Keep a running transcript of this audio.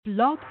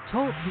Blog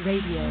Talk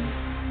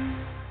Radio.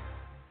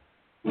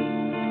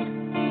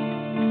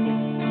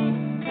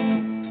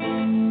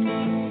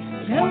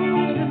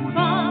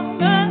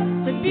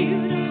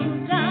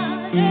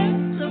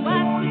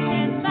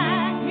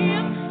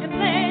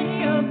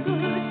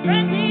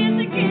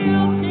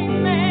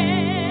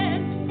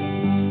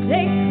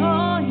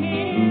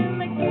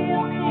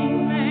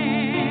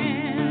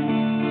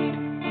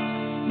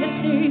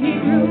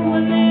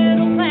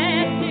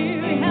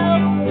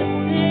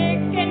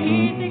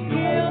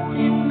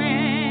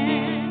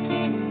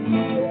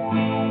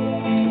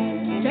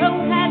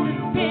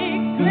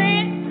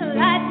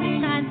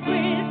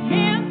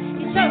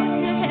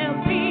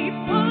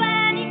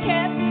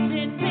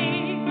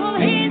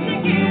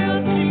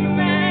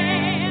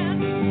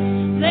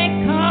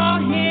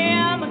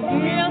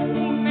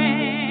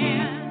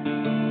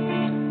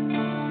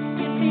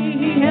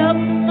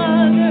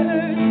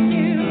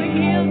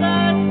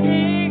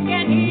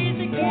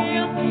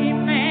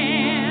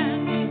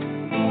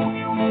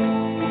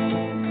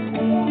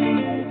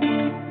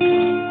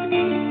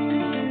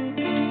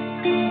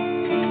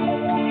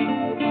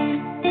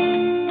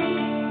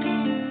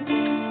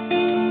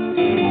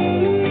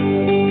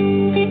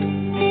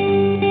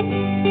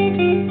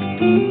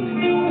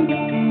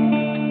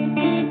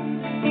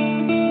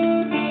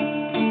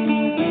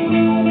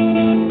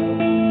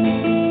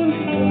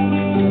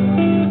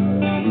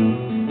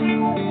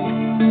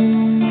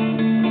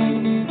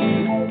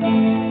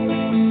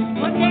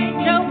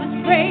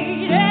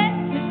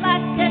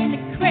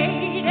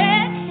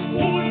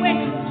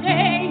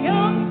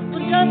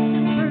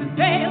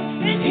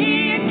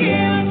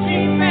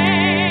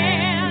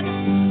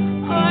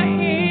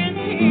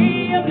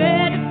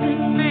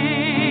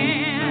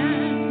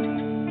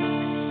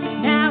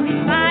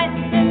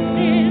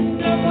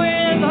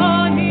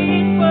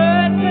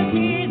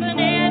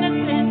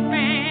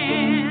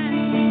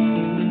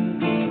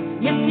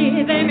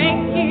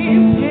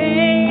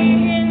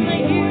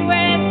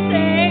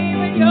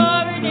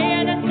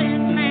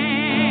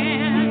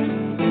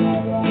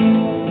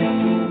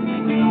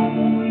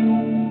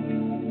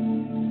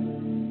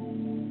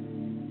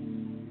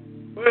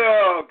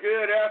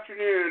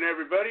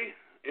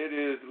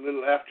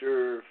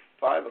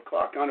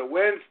 On a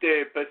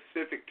Wednesday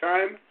Pacific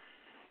time,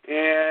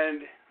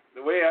 and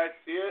the way I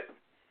see it,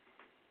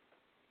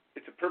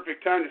 it's a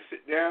perfect time to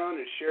sit down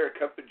and share a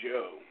cup of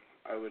joe.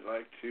 I would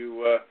like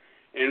to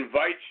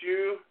invite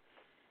you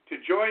to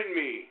join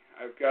me.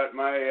 I've got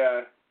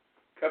my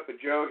cup of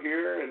joe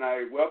here, and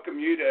I welcome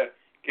you to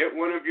get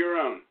one of your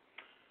own.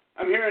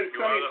 I'm here in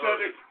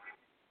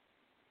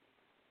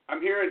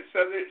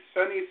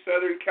sunny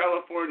Southern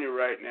California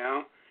right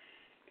now,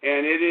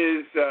 and it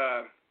is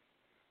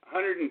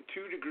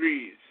 102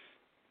 degrees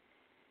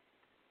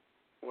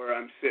where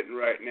I'm sitting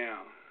right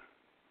now.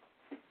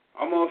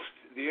 Almost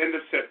the end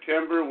of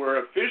September, we're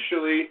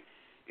officially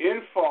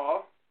in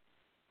fall,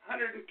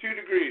 102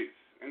 degrees,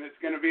 and it's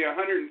going to be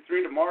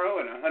 103 tomorrow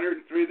and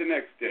 103 the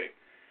next day.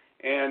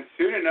 And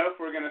soon enough,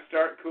 we're going to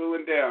start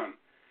cooling down.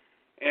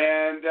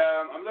 And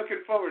I'm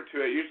looking forward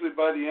to it. Usually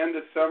by the end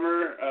of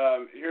summer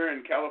here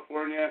in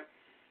California,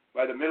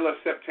 by the middle of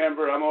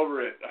September, I'm over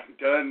it. I'm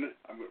done.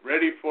 I'm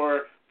ready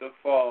for the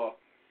fall.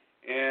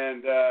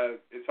 And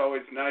it's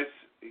always nice,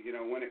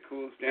 when it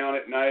cools down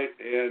at night,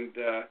 and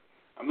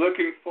I'm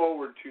looking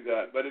forward to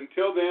that. But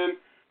until then,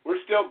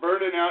 we're still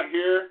burning out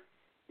here.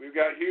 We've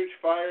got huge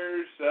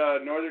fires,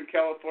 Northern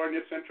California,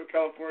 Central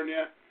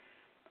California.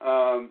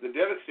 The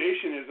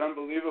devastation is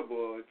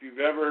unbelievable. If you've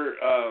ever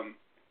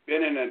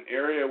been in an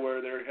area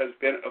where there has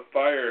been a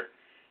fire,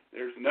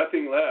 there's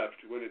nothing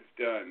left when it's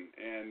done.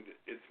 And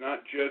it's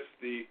not just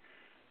the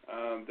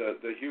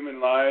human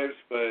lives,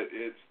 but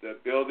it's the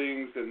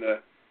buildings and the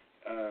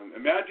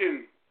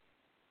imagine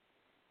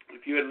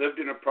if you had lived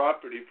in a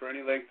property for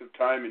any length of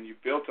time and you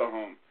built a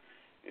home.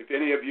 If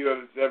any of you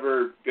have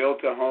ever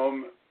built a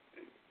home,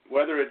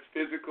 whether it's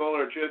physical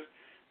or just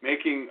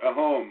making a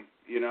home,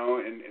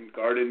 and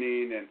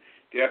gardening and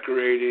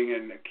decorating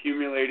and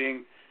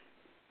accumulating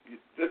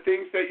the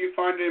things that you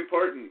find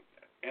important,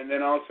 and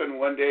then all of a sudden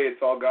one day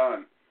it's all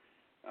gone.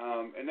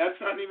 And that's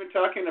not even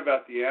talking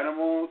about the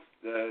animals,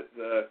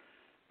 the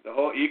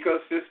whole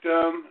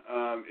ecosystem.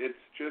 It's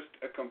just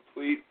a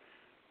complete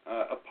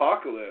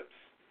apocalypse,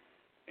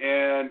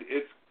 and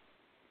it's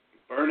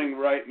burning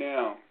right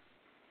now.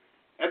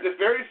 At the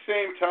very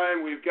same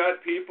time, we've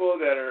got people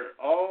that are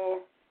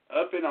all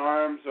up in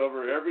arms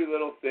over every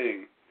little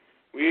thing.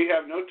 We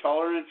have no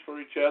tolerance for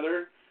each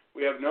other.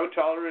 We have no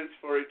tolerance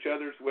for each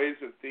other's ways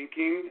of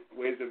thinking,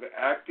 ways of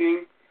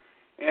acting.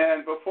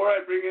 And before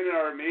I bring in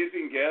our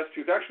amazing guest,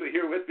 who's actually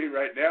here with me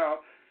right now,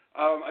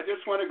 I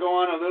just want to go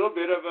on a little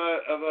bit of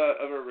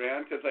a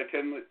rant, as I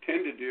tend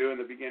to do in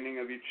the beginning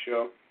of each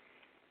show.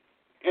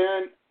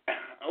 And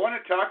I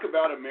want to talk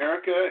about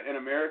America and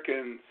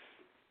Americans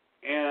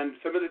and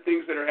some of the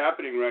things that are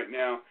happening right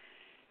now.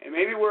 And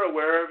maybe we're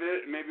aware of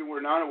it, and maybe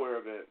we're not aware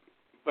of it.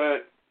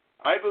 But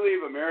I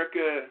believe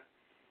America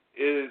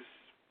is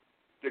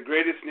the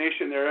greatest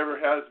nation there ever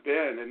has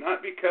been, and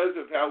not because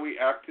of how we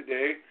act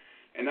today,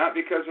 and not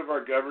because of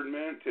our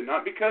government, and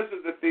not because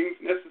of the things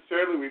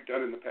necessarily we've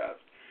done in the past,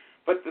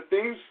 but the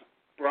things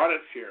brought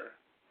us here,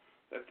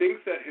 the things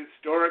that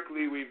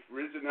historically we've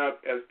risen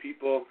up as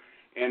people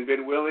and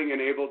been willing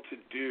and able to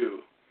do.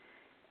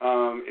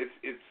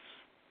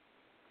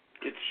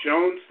 It's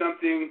shown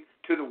something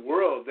to the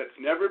world that's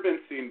never been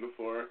seen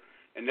before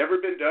and never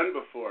been done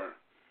before.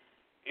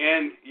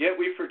 And yet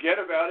we forget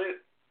about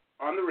it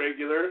on the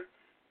regular.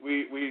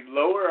 We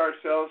lower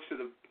ourselves to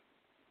the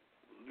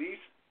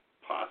least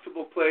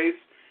possible place.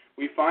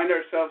 We find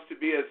ourselves to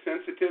be as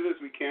sensitive as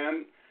we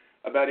can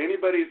about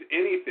anybody's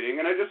anything.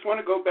 And I just want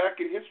to go back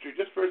in history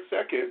just for a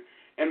second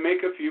and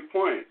make a few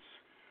points.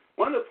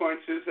 One of the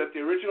points is that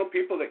the original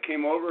people that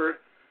came over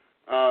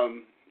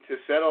to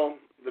settle,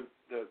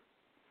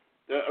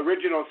 the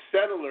original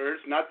settlers,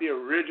 not the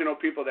original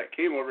people that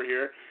came over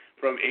here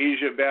from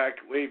Asia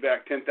way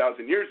back 10,000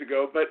 years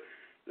ago, but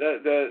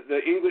the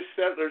English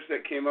settlers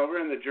that came over,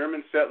 and the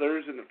German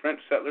settlers and the French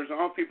settlers, and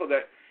all people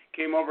that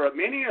came over,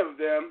 many of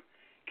them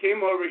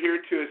came over here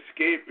to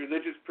escape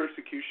religious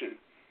persecution.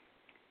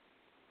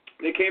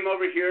 They came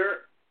over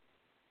here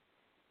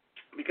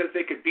because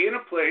they could be in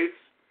a place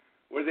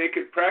where they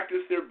could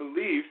practice their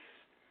beliefs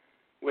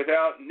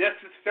without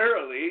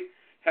necessarily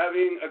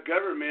having a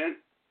government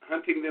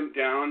hunting them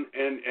down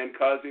and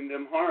causing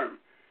them harm.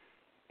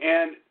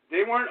 And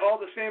they weren't all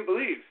the same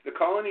beliefs. The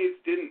colonies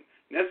didn't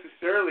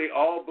necessarily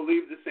all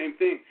believe the same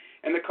thing.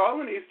 And the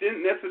colonies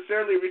didn't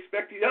necessarily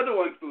respect the other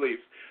one's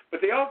beliefs.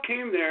 But they all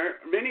came there,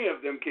 many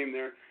of them came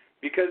there,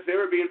 because they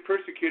were being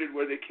persecuted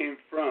where they came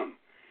from.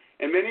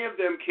 And many of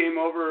them came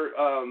over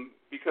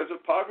because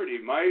of poverty.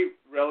 My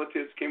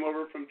relatives came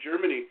over from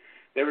Germany.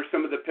 They were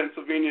some of the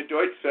Pennsylvania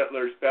Deutsch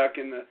settlers back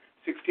in the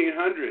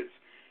 1600s.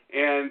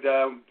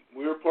 And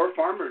we were poor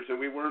farmers, and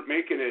we weren't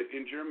making it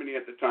in Germany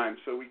at the time.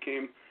 So we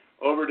came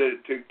over to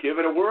give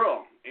it a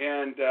whirl.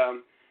 And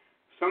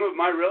some of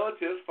my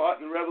relatives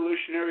fought in the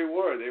Revolutionary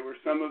War. They were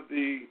some of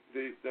the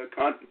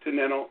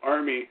Continental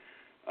Army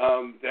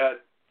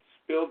that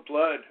spilled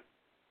blood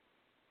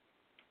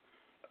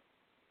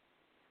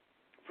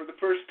for the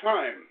first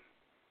time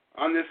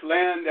on this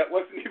land that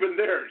wasn't even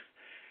theirs.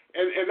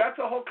 And that's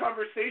a whole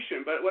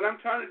conversation. But what I'm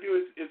trying to do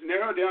is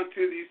narrow down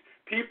to these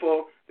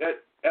people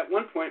that at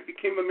one point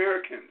became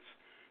Americans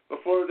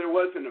before there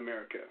was an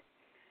America.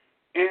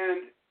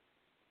 And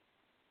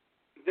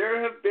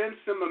there have been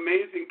some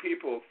amazing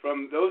people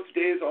from those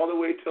days all the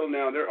way till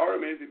now. There are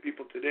amazing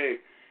people today.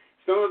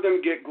 Some of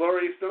them get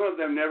glory, some of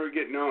them never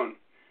get known.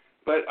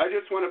 But I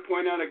just want to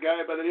point out a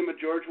guy by the name of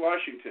George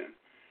Washington.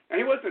 And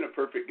he wasn't a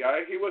perfect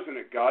guy. He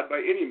wasn't a god by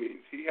any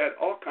means. He had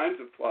all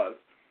kinds of flaws.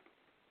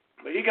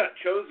 But he got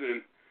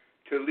chosen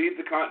to lead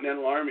the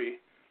Continental Army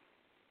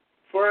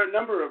for a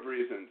number of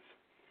reasons.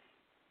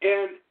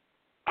 And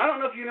I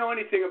don't know if you know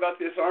anything about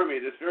this army,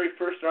 this very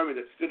first army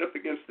that stood up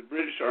against the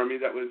British Army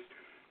that was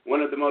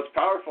one of the most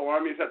powerful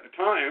armies at the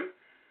time.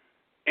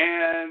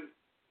 And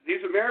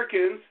these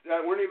Americans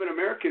that weren't even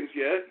Americans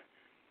yet,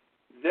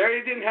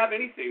 they didn't have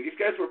anything. These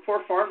guys were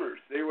poor farmers.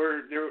 There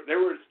was,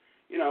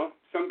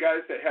 some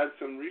guys that had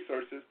some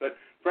resources, but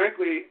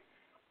frankly,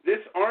 this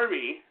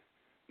army,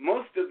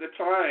 most of the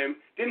time,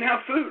 didn't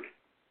have food.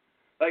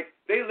 Like,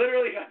 they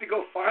literally had to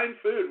go find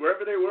food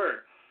wherever they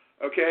were,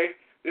 okay?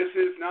 This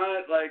is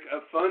not like a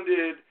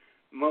funded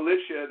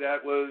militia that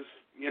was,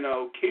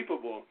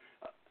 capable.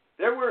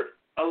 There were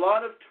a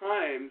lot of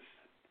times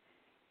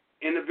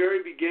in the very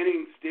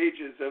beginning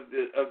stages of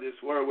this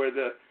war where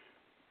the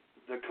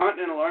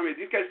Continental Army,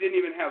 these guys didn't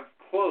even have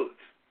clothes.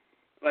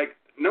 Like,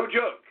 no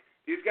joke.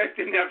 These guys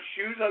didn't have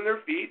shoes on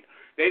their feet.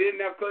 They didn't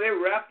have clothes. They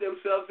wrapped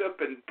themselves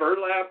up in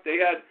burlap. They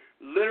had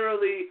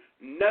literally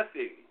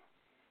nothing.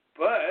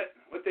 But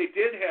what they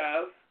did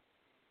have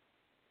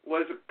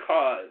was a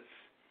cause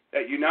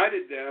that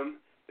united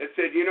them, that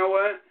said, you know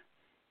what?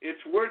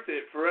 It's worth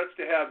it for us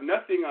to have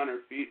nothing on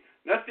our feet,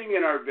 nothing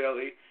in our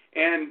belly,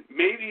 and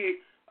maybe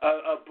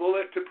a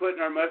bullet to put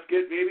in our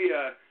musket, maybe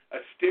a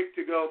stick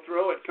to go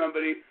throw at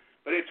somebody,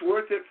 but it's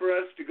worth it for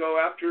us to go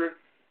after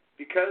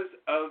because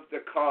of the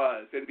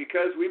cause, and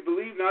because we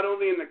believe not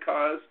only in the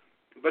cause,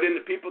 but in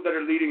the people that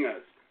are leading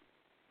us.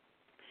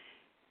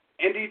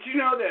 And did you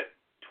know that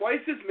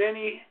twice as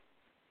many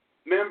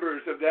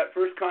members of that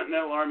first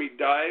Continental Army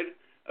died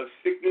of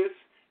sickness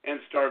and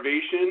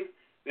starvation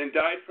than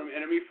died from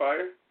enemy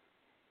fire?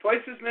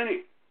 Twice as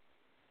many.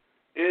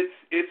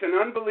 It's an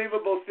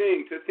unbelievable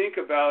thing to think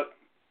about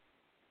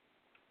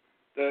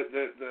the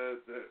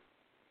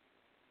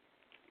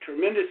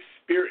tremendous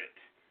spirit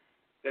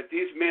that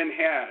these men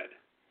had.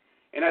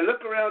 And I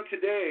look around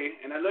today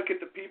and I look at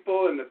the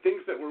people and the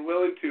things that we're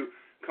willing to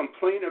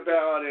complain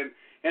about and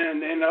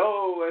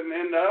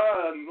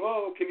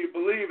can you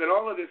believe, and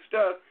all of this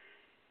stuff.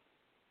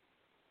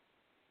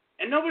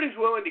 And nobody's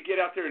willing to get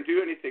out there and do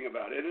anything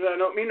about it. And I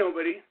don't mean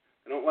nobody.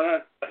 I don't want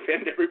to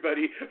offend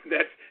everybody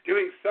that's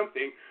doing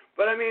something.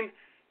 But, I mean,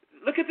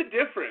 look at the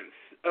difference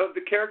of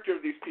the character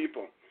of these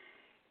people.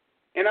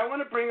 And I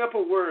want to bring up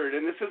a word,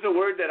 and this is a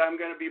word that I'm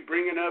going to be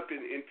bringing up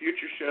in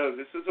future shows.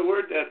 This is a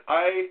word that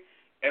I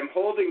am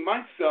holding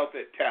myself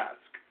at task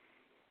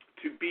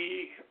to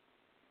be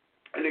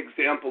an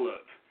example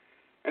of.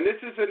 And this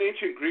is an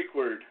ancient Greek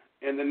word,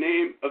 and the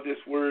name of this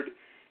word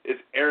is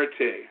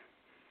arete.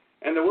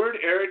 And the word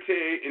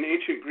arete in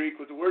ancient Greek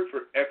was a word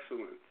for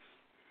excellence.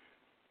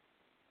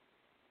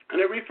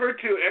 And it referred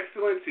to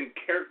excellence in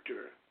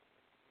character,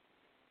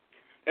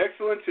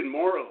 excellence in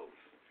morals,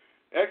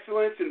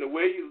 excellence in the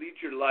way you lead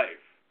your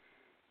life.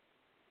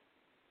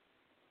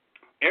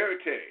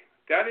 Arete,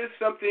 that is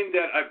something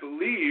that I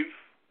believe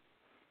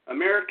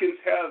Americans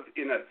have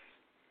in us.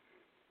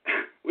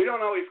 We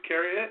don't always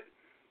carry it.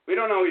 We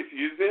don't always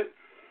use it.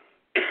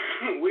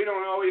 We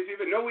don't always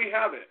even know we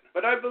have it.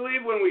 But I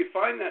believe when we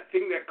find that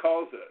thing that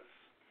calls us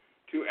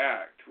to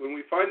act, when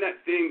we find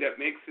that thing that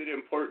makes it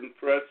important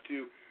for us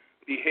to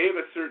behave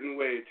a certain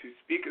way, to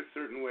speak a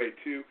certain way,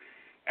 to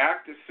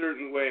act a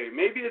certain way.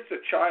 Maybe it's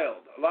a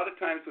child. A lot of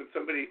times when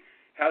somebody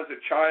has a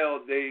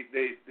child, they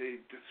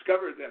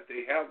discover that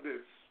they have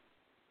this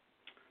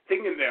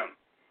thing in them,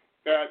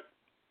 that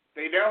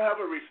they now have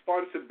a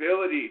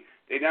responsibility.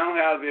 They now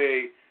have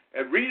a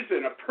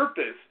reason, a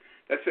purpose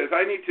that says,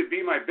 I need to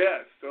be my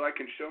best so I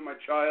can show my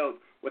child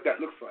what that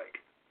looks like.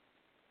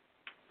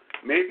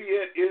 Maybe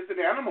it is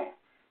an animal.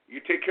 You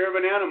take care of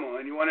an animal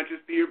and you want to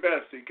just be your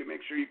best so you can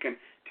make sure you can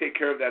take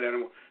care of that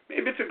animal.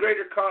 Maybe it's a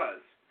greater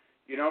cause.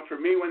 You know, for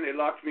me, when they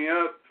locked me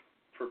up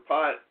for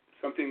pot,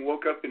 something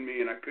woke up in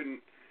me and I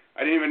didn't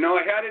even know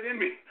I had it in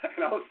me.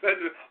 And all of a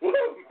sudden,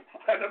 whoa,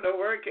 I don't know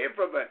where it came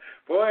from, but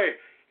boy,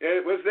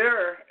 it was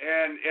there,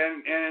 and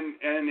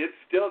it's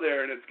still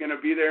there, and it's going to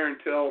be there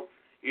until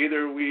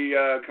either we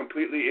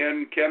completely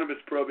end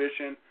cannabis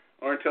prohibition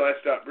or until I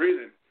stop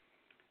breathing.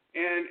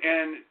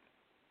 And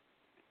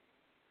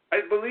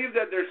I believe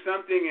that there's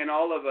something in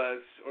all of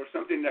us, or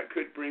something that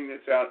could bring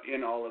this out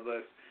in all of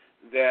us,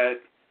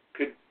 that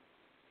could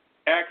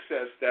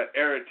access that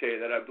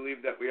arete that I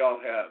believe that we all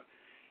have.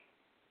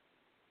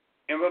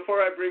 And before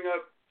I bring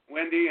up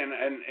Wendy,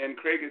 and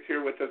Craig is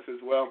here with us as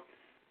well,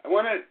 I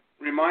want to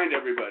remind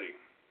everybody,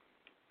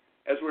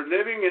 as we're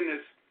living in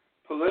this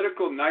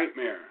political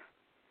nightmare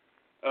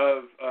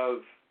of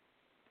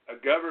a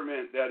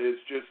government that is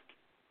just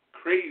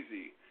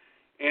crazy,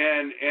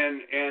 and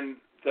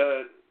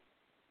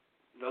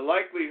the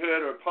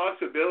likelihood or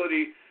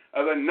possibility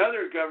of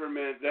another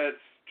government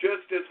that's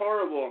just as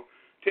horrible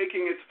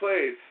taking its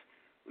place,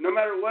 no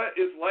matter what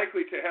is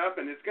likely to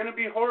happen, it's going to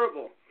be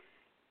horrible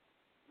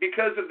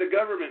because of the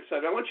government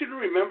side. I want you to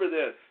remember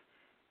this.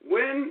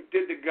 When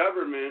did the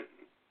government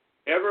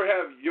ever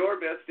have your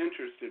best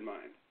interest in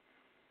mind?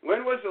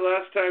 When was the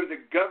last time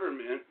the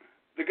government,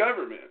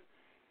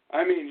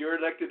 I mean your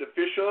elected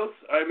officials,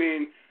 I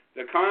mean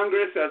the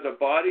Congress as a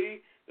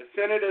body, the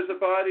Senate as a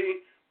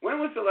body, when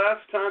was the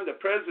last time the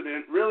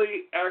president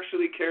really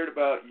actually cared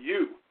about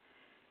you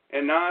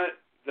and not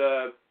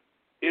the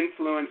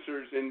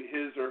influencers in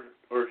his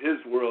or his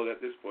world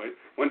at this point?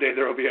 One day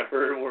there will be a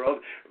her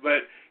world,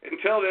 but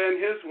until then,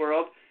 his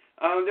world,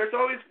 there's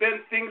always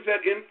been things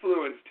that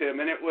influenced him,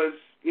 and it was,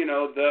 you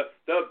know, the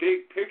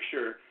big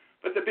picture.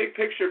 But the big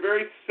picture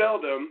very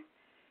seldom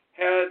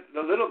had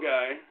the little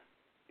guy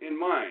in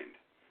mind.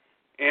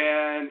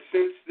 And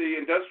since the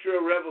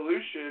Industrial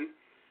Revolution,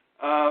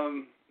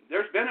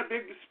 there's been a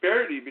big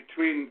disparity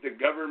between the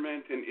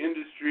government and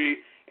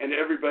industry and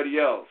everybody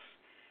else.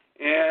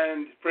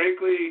 And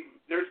frankly,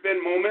 there's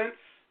been moments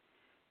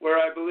where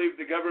I believe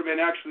the government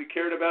actually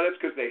cared about us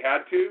because they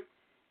had to.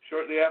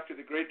 Shortly after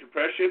the Great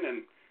Depression, and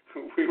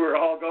we were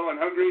all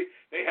going hungry,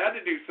 they had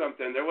to do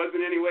something. There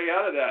wasn't any way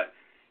out of that.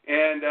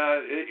 And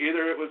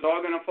either it was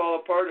all going to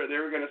fall apart or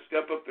they were going to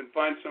step up and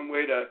find some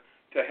way to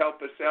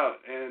help us out.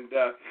 And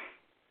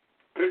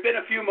there's been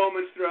a few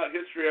moments throughout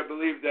history, I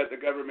believe, that the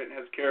government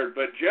has cared.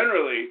 But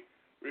generally,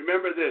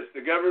 remember this,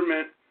 the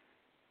government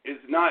is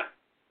not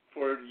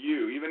for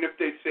you. Even if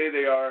they say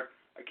they are,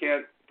 I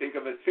can't think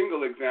of a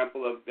single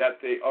example of that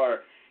they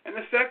are. And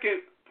the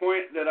second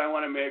point that I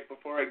want to make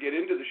before I get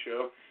into the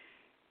show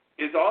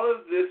is all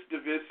of this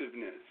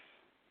divisiveness.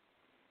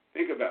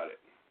 Think about it.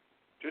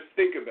 Just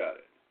think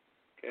about it.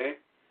 Okay?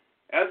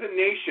 As a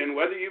nation,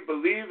 whether you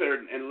believe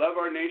and love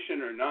our nation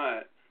or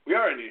not, we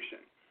are a nation.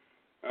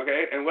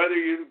 Okay? And whether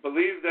you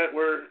believe that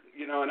we're,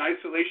 you know, an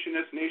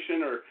isolationist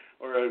nation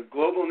or a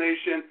global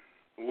nation,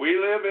 we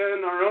live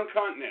in our own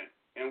continent,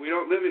 and we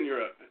don't live in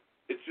Europe.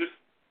 It's just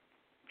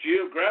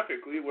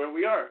geographically where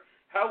we are,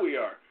 how we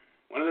are.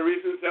 One of the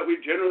reasons that we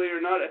generally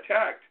are not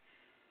attacked.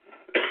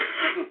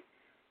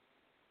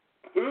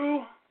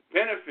 Who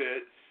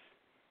benefits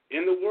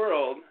in the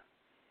world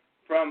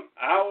from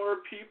our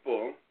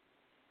people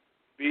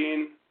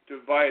being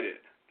divided?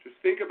 Just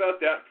think about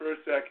that for a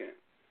second.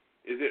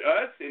 Is it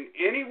us in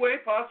any way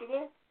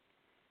possible?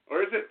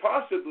 Or is it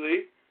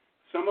possibly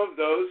some of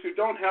those who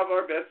don't have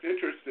our best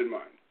interest in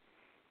mind?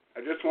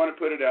 I just want to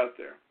put it out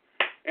there.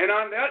 And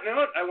on that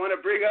note, I want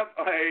to bring up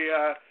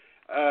my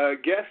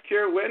guest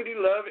here, Wendy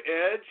Love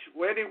Edge.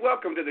 Wendy,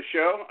 welcome to the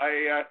show.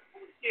 I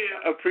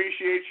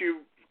appreciate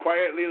you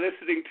quietly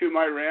listening to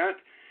my rant.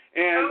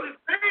 And it was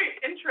very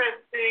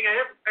interesting.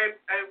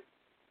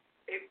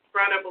 it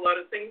brought up a lot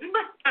of things in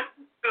my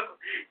mind. So,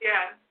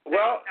 yeah.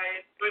 Well,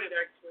 I enjoyed it,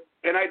 actually.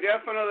 And I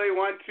definitely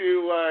want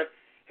to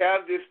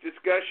have this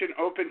discussion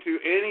open to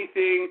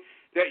anything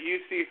that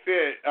you see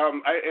fit. I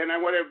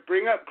want to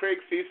bring up Craig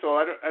Cecil.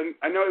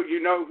 I know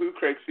you know who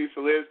Craig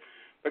Cecil is,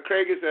 but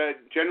Craig is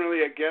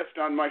generally a guest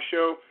on my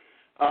show,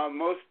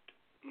 most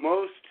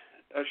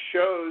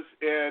shows.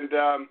 And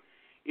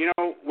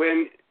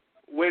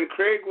when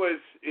Craig was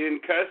in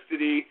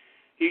custody,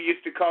 he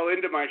used to call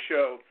into my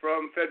show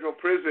from federal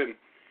prison,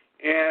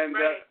 and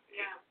right.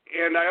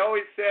 Yeah. And I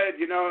always said,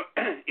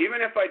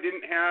 even if I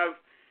didn't have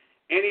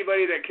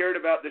anybody that cared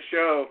about the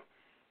show,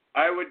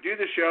 I would do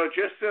the show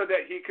just so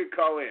that he could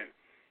call in.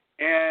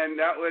 And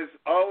that was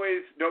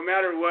always, no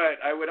matter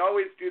what, I would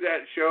always do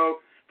that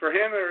show for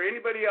him or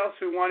anybody else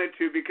who wanted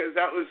to, because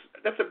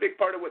that's a big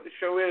part of what the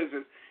show is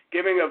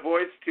giving a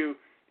voice to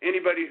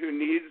anybody who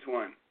needs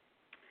one.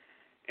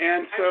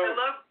 And so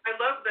I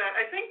love that.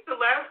 I think the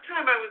last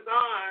time I was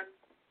on,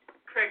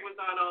 Craig was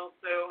on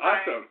also.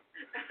 Awesome.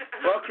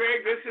 Well,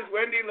 Craig, this is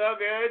Wendy Love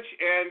Edge,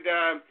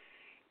 and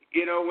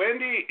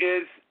Wendy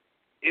is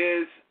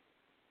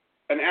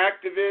an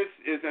activist,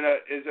 is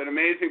an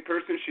amazing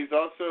person. She's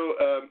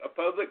also a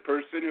public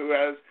person who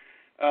has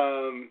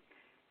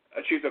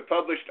she's a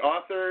published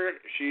author.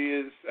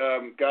 She has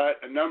got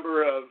a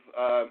number of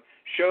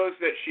shows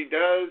that she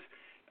does.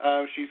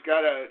 She's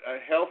got a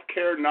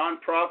healthcare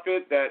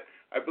nonprofit that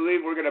I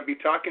believe we're going to be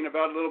talking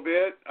about a little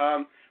bit.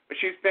 But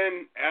she's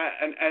been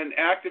an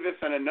activist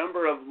on a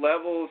number of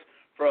levels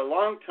for a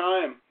long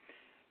time.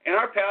 And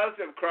our paths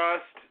have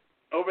crossed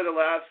over the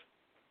last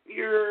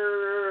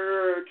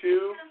year or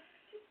two.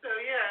 So,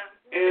 yeah.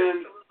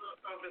 And a little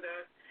over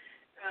that.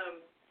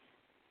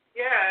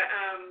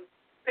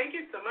 Thank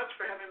you so much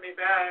for having me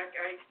back.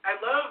 I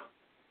love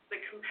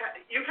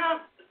you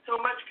have so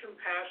much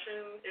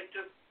compassion. It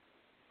just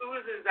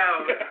oozes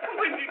out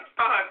when you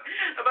talk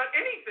about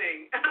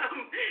anything.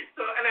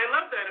 And I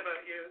love that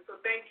about you. So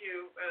thank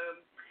you.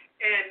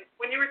 And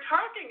when you were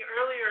talking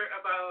earlier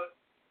about,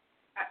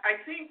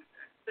 I think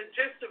the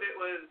gist of it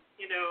was,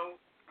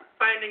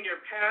 finding your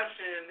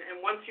passion.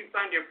 And once you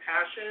find your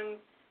passion,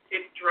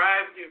 it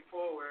drives you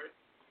forward.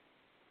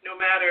 No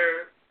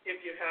matter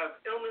if you have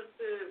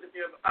illnesses, if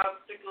you have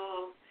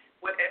obstacles,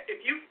 if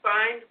you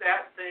find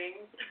that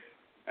thing.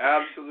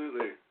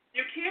 Absolutely.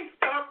 You can't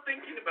stop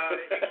thinking about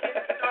it. You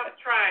can't stop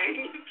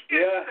trying. You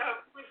can't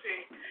stop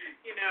pushing,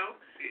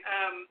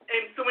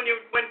 And so when you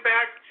went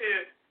back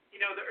to,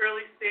 the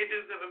early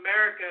stages of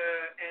America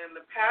and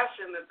the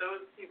passion that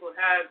those people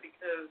had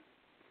because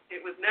it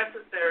was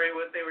necessary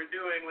what they were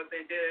doing, what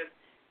they did,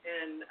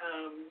 and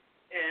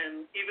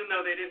even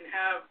though they didn't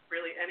have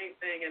really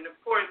anything, and of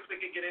course we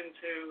could get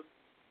into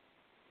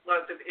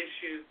lots of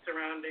issues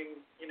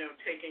surrounding,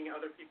 taking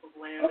other people's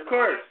land and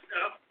all that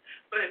stuff.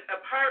 But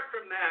apart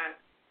from that,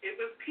 it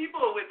was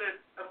people with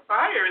a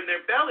fire in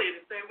their belly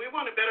to say, we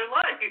want a better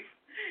life,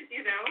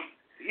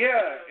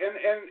 Yeah, and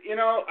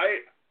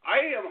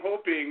I am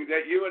hoping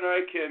that you and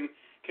I can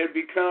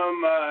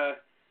become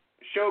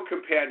show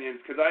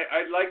companions, because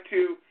I'd like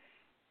to.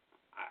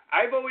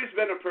 I've always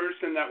been a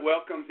person that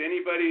welcomes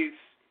anybody's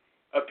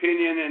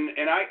opinion,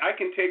 and I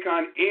can take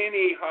on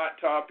any hot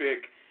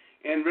topic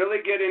and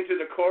really get into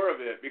the core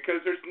of it,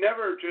 because there's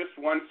never just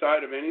one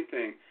side of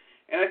anything.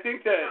 And I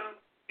think that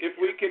if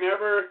we can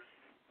ever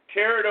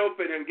tear it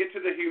open and get to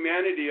the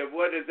humanity of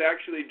what has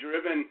actually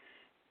driven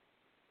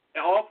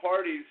all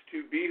parties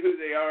to be who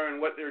they are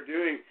and what they're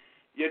doing,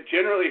 you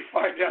generally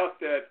find out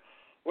that,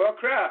 well,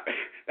 crap,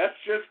 that's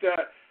just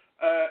a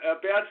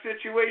bad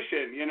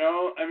situation,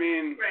 I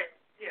mean, right,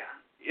 yeah.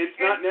 It's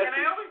not necessary.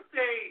 And I always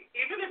say,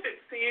 even if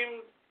it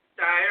seems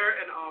dire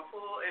and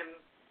awful, and,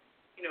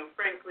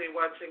 frankly,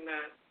 watching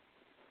that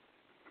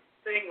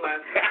thing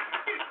last night,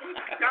 it was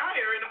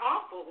dire and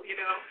awful,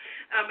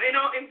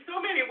 in so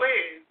many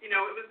ways. It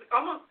was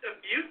almost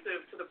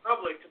abusive to the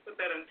public to put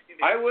that on TV.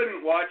 I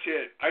wouldn't watch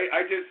it.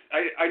 I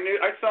knew,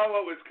 I saw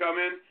what was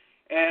coming,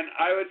 and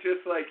I was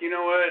just like, you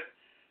know what?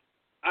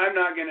 I'm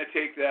not going to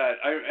take that.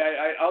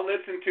 I'll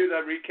listen to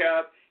the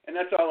recap, and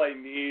that's all I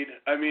need.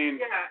 I mean.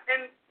 Yeah,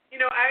 and,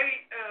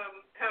 I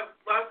have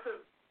lots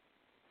of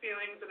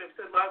feelings, and I've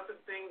said lots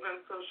of things on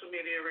social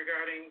media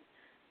regarding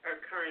our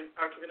current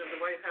occupant of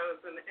the White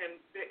House, and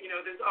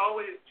there's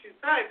always two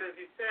sides, as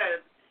you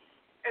said.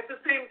 At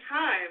the same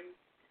time,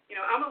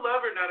 I'm a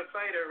lover, not a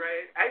fighter,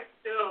 right? I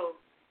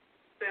still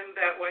send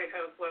that White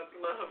House lots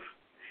of love.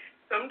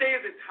 Some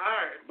days it's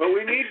hard. But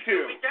we need to.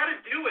 We got to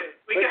do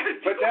it.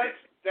 But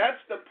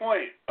that's the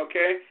point,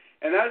 okay?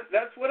 And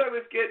that's what I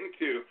was getting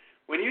to.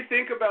 When you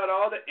think about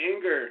all the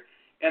anger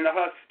and the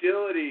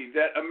hostility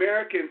that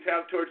Americans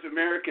have towards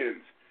Americans,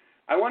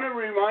 I want to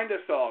remind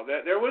us all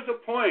that there was a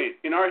point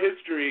in our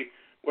history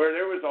where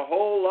there was a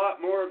whole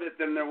lot more of it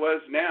than there was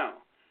now.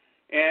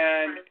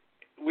 And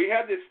we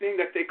had this thing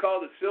that they call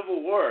the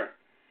Civil War,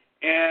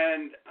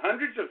 and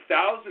hundreds of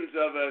thousands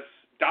of us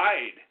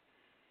died,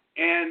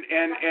 and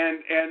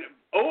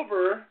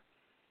over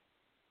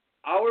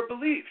our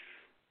beliefs.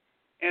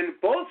 And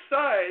both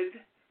sides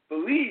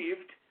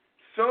believed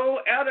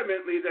so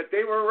adamantly that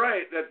they were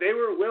right, that they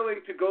were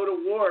willing to go to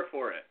war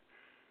for it.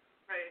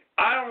 Right.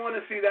 I don't want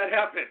to see that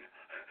happen.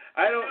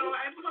 I don't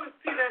want to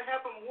see that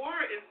happen. War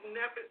is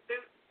never.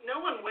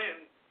 No one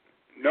wins.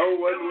 No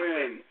one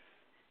wins.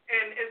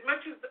 And as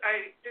much as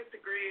I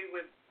disagree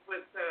with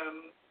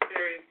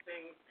various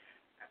things,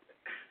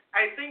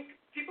 I think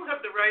people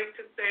have the right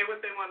to say what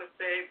they want to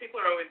say.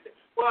 People are always saying,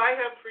 well, I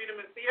have freedom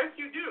to say. Yes,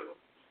 you do.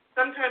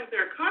 Sometimes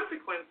there are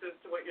consequences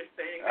to what you're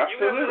saying, but you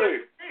have the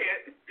right to say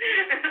it.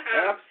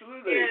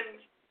 Absolutely.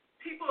 And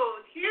people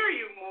hear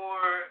you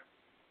more.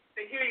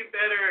 They hear you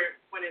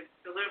better when it's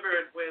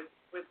delivered with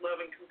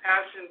love and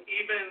compassion,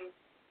 even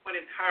when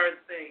it's hard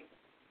things,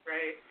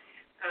 right?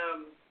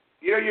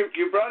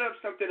 You brought up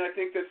something I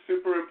think that's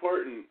super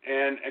important,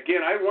 and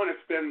again, I want to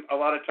spend a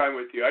lot of time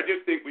with you. I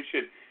just think we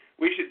should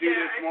do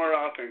this more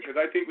often, because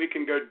I think we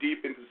can go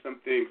deep into some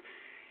things.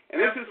 And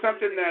this is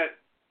something that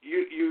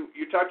you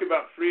talked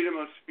about,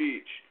 freedom of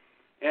speech,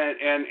 and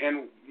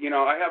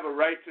I have a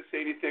right to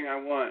say anything I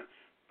want,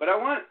 but I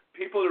want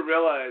people to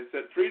realize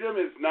that freedom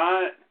is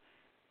not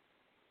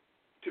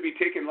to be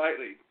taken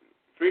lightly.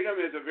 Freedom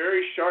is a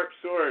very sharp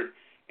sword,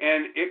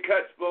 and it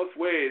cuts both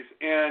ways.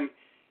 And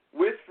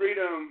with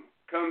freedom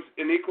comes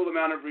an equal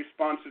amount of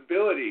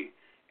responsibility.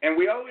 And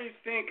we always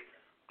think,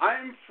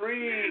 I'm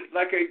free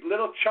like a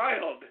little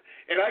child,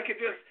 and I can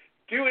just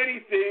do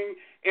anything,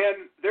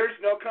 and there's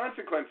no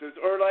consequences.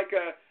 Or like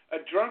a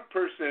drunk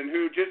person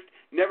who just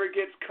never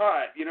gets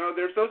caught.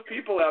 There's those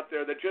people out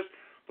there that just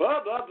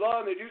blah, blah, blah,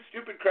 and they do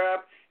stupid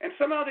crap, and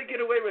somehow they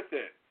get away with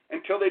it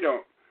until they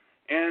don't.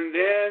 And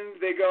then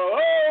they go,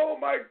 oh,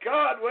 my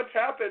God, what's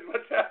happened?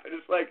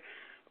 It's like,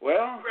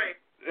 well, right.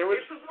 There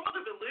was... It's a world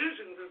of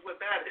illusions is what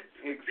that is.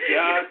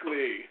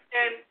 Exactly.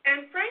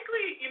 and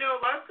frankly,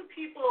 lots of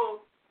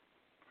people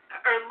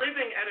are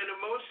living at an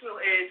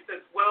emotional age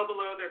that's well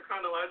below their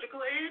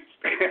chronological age.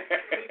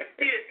 And you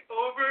see it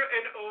over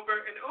and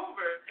over and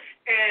over.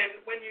 And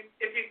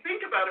if you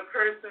think about a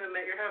person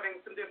that you're having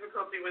some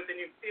difficulty with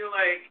and you feel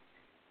like,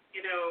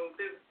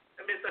 there's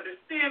a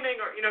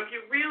misunderstanding, or if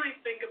you really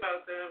think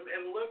about them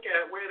and look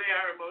at where they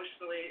are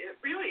emotionally, it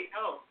really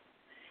helps.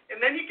 And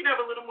then you can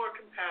have a little more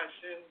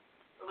compassion,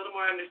 a little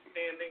more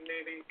understanding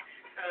maybe.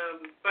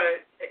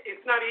 But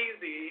it's not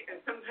easy,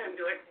 and sometimes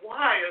you're like,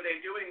 why are they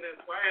doing this?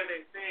 Why are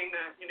they saying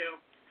that?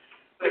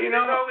 But there's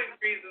always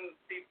reasons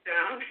deep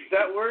down.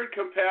 That word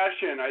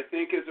compassion, I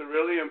think, is a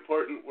really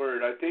important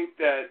word. I think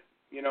that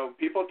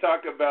people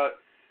talk about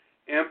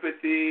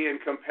empathy and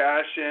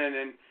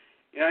compassion, and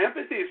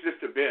empathy is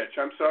just a bitch.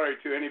 I'm sorry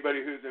to anybody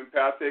who's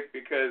empathic,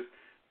 because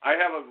I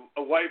have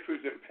a wife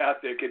who's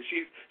empathic, and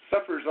she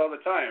suffers all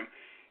the time.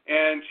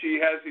 And she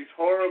has these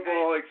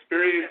horrible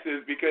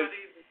experiences because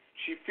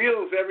she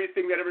feels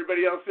everything that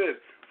everybody else is.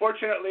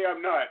 Fortunately,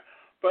 I'm not.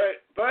 But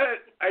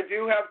I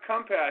do have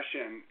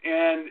compassion,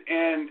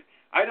 and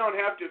I don't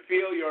have to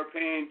feel your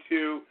pain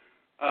to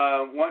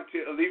want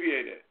to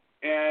alleviate it.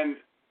 And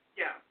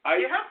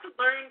you have to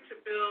learn to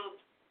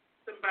build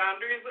some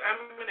boundaries.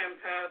 I'm an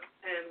empath,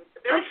 and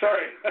I'm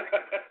sorry.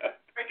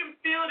 I can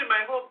feel it in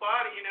my whole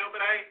body,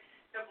 but I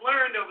have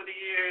learned over the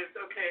years,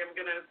 okay, I'm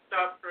going to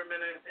stop for a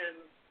minute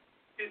and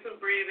do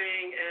some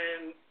breathing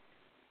and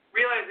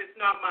realize it's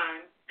not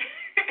mine.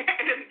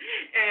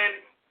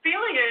 and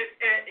feeling it,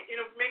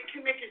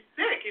 can make you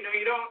sick. You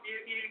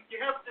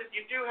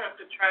do have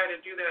to try to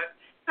do that.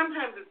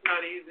 Sometimes it's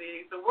not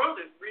easy. The world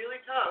is really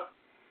tough,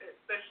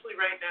 especially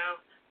right now.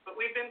 But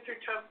we've been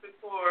through tough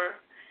before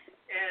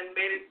and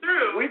made it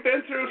through. We've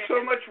been through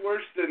so much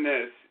worse than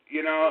this,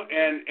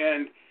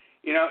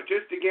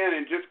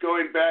 and just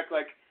going back,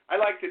 like I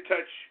like to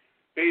touch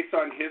base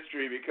on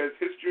history, because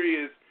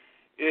history is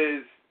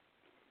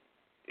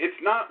it's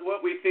not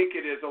what we think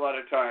it is a lot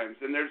of times.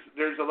 And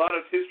there's a lot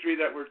of history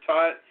that we're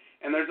taught,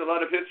 and there's a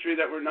lot of history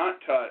that we're not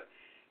taught.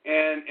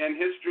 And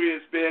history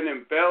has been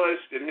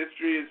embellished, and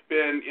history has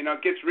been,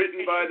 gets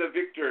written by the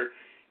victor,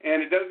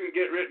 and it doesn't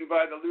get written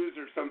by the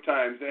loser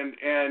sometimes.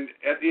 And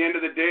at the end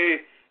of the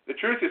day, the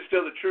truth is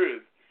still the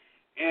truth.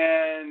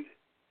 And,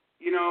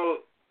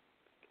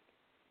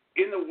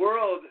 in the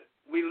world,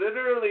 we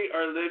literally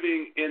are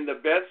living in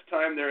the best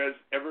time there has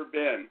ever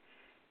been.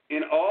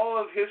 In all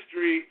of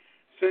history,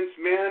 since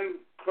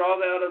man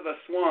crawled out of a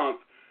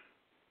swamp,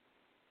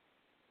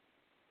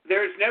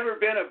 there's never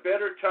been a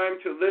better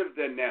time to live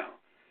than now.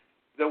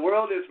 The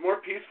world is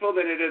more peaceful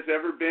than it has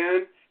ever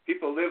been.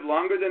 People live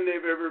longer than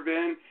they've ever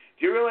been.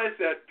 Do you realize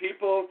that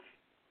people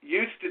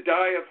used to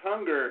die of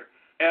hunger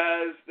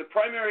as the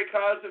primary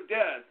cause of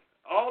death,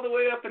 all the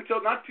way up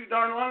until not too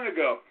darn long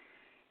ago?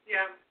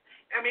 Yeah.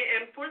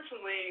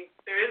 Unfortunately,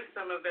 there is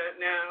some of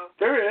that now.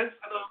 There is.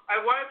 Although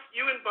I watched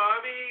you and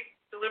Bobby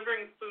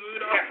delivering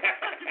food.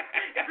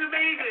 It's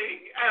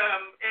amazing.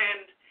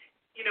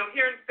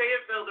 Here in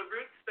Fayetteville, the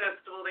Roots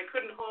Festival, they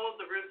couldn't hold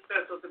the Roots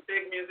Festival, it's a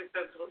big music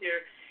festival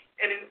here.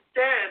 And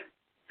instead,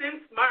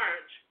 since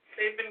March,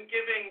 they've been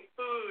giving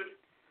food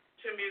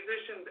to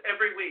musicians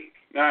every week.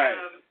 Nice.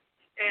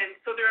 And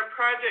so there are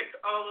projects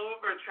all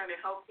over trying to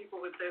help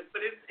people with this,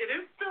 but it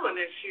is still an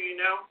issue,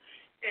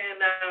 And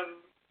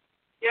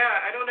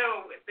Yeah, I don't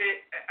know.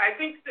 I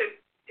think that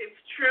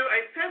it's true.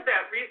 I said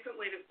that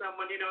recently to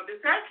someone. This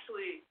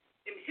actually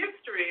in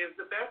history is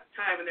the best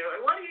time, and they're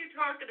like, "What are you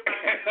talking about?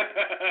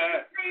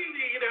 It's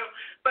crazy,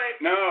 But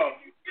no.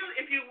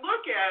 if you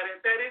look at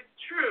it, that is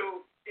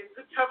true. It's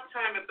a tough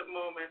time at the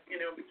moment,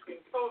 between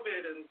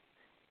COVID and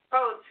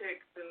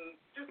politics and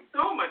just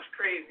so much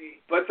crazy.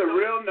 But the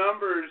real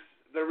numbers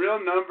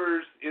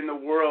in the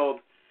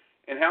world,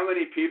 and how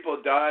many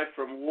people die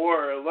from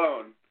war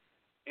alone.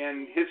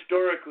 And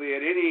historically,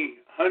 at any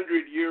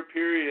 100-year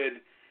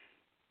period,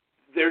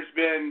 there's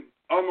been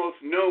almost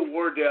no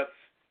war deaths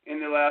in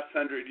the last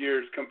 100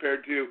 years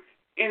compared to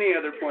any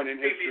other point in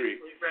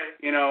history. Right.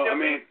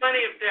 There's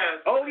plenty of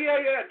deaths. Oh,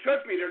 yeah.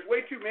 Trust me, there's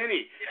way too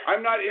many. Yeah.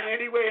 I'm not in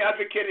any way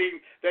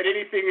advocating that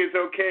anything is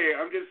okay.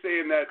 I'm just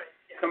saying that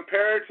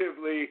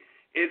comparatively,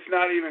 it's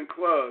not even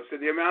close. So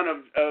the amount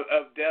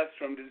of deaths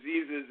from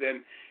diseases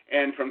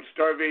and from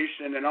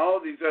starvation and all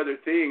of these other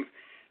things,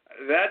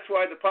 that's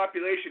why the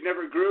population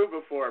never grew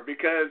before,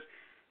 because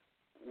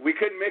we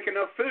couldn't make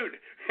enough food.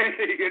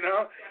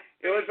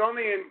 It was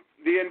only in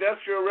the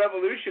Industrial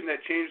Revolution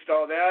that changed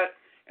all that,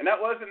 and that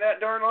wasn't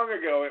that darn long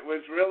ago. It was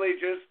really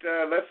just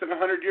less than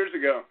 100 years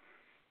ago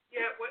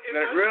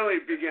that it really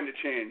began to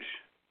change.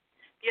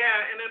 Yeah,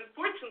 and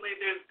unfortunately,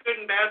 there's good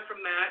and bad from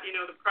that.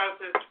 The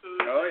processed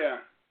food. Oh yeah.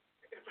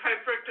 High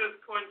fructose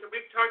corn. So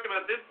we've talked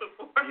about this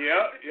before.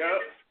 Yeah.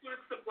 Food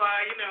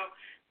supply.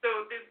 So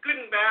there's good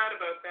and bad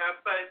about that,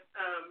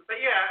 but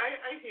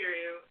yeah, I hear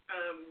you.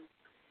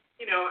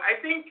 I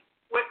think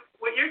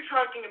what you're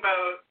talking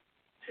about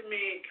to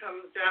me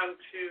comes down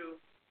to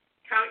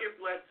count your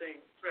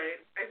blessings, right?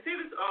 I say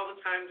this all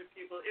the time to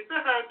people. It's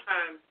a hard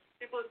time.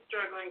 People are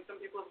struggling. Some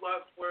people have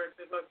lost work.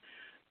 So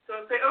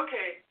I'll say,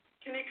 okay,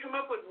 can you come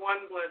up with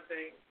one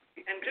blessing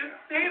and just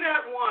say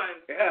that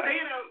one? Yeah.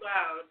 Say it out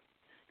loud.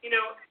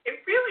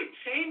 It really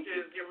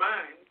changes your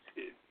mind.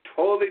 It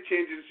totally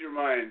changes your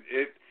mind.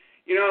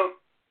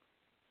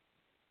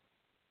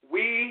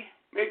 We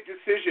make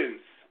decisions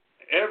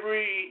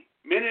every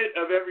minute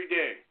of every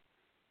day.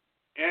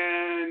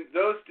 And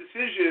those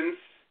decisions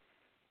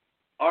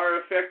are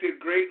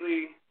affected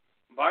greatly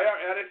by our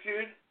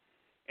attitude,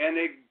 and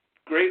they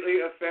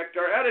greatly affect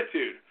our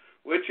attitude,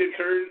 which in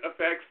turn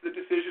affects the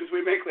decisions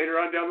we make later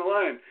on down the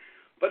line.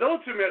 But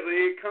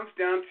ultimately, it comes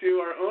down to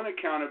our own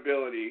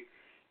accountability.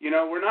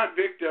 We're not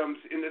victims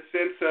in the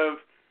sense of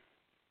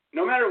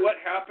no matter what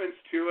happens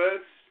to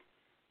us,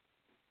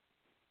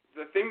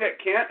 the thing that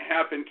can't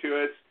happen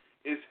to us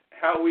is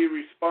how we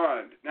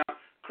respond. Now,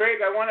 Craig,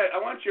 I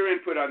want your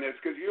input on this,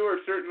 because you are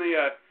certainly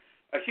a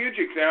huge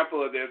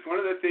example of this. One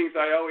of the things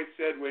I always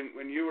said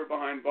when you were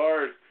behind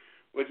bars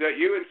was that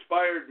you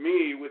inspired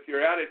me with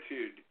your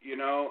attitude.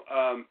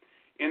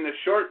 In the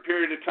short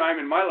period of time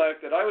in my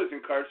life that I was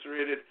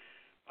incarcerated,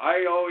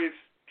 I always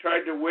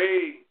tried to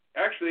weigh.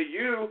 Actually,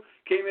 you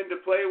came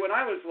into play when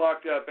I was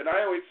locked up, and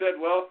I always said,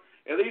 well,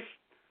 at least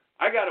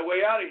I got a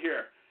way out of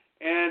here.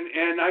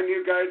 And I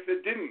knew guys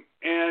that didn't,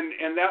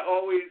 and that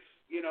always,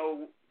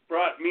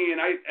 brought me. And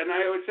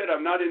I always said,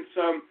 I'm not in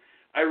some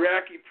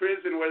Iraqi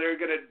prison where they're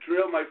going to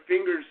drill my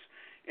fingers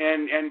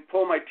and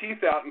pull my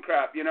teeth out and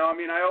crap.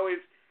 I always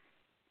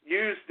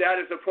use that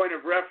as a point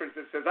of reference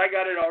that says I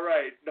got it all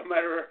right, no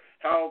matter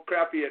how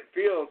crappy it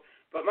feels.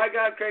 But my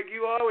God, Craig,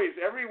 you always,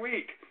 every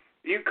week,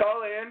 you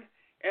call in,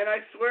 and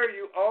I swear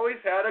you always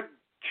had a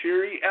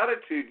cheery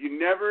attitude. You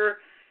never.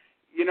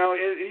 You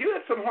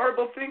had some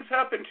horrible things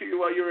happen to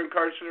you while you were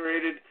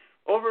incarcerated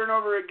over and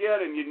over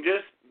again, and you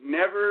just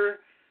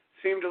never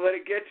seemed to let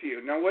it get to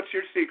you. Now, what's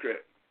your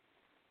secret?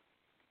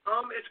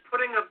 It's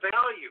putting a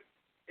value.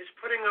 It's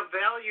putting a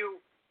value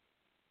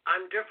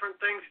on different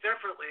things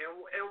differently.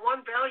 And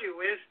one value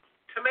is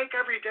to make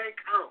every day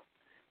count.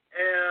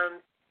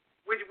 And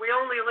we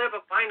only live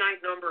a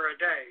finite number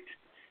of days.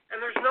 And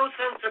there's no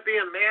sense of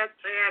being mad,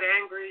 sad,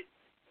 angry,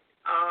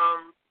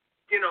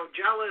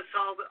 jealous,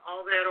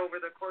 all that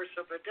over the course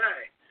of a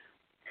day.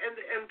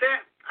 And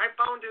that I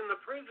found in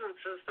the prison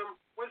system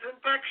was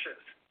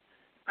infectious.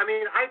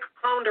 I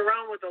clowned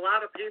around with a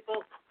lot of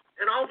people,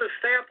 and all the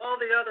staff, all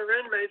the other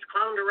inmates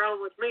clowned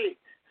around with me.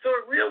 So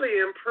it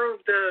really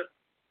improved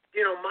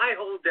my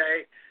whole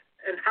day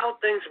and how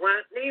things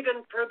went, and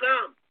even for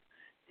them.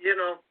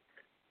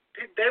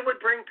 They would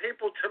bring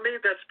people to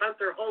me that spent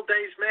their whole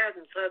days mad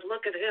and said,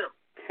 look at him.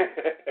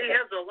 He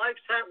has a life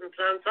sentence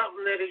on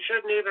something that he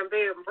shouldn't even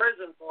be in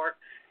prison for.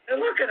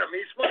 And look at him,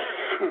 he's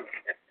smiling.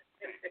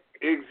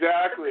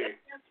 Exactly.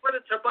 That's what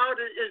it's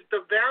about, is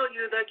the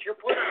value that you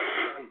put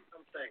on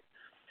something.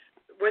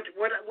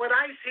 What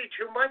I see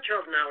too much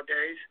of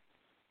nowadays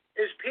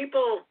is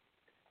people,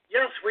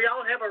 yes, we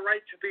all have a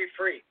right to be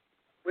free.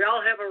 We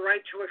all have a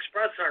right to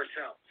express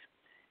ourselves.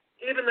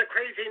 Even the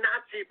crazy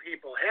Nazi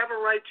people have a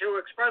right to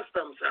express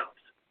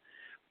themselves.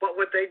 But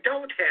what they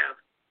don't have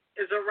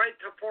is a right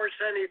to force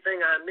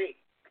anything on me.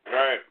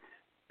 Right.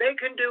 They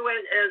can do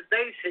it as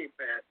they see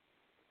fit.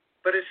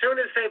 But as soon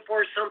as they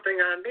force something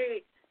on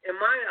me, in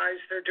my eyes,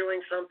 they're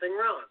doing something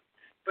wrong.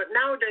 But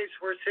nowadays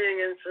we're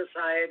seeing in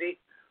society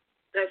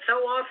that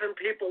so often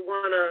people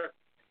want to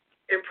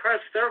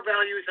impress their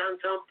values on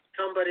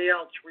somebody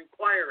else,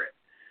 require it.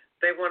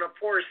 They want to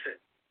force it.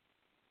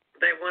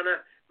 They want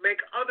to make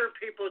other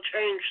people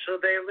change so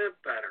they live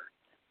better.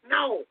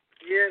 No,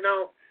 again,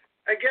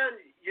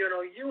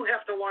 you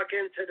have to walk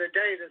into the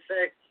day to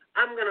say,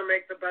 I'm going to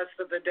make the best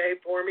of the day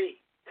for me.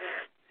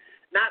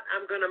 Not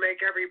I'm going to make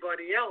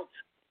everybody else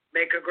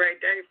make a great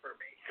day for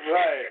me.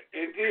 Right,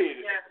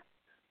 indeed. Yeah.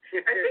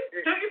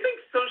 Don't you think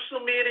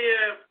social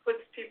media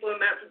puts people in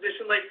that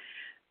position? Like,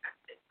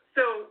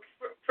 so,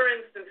 for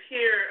instance,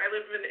 here, I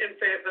live in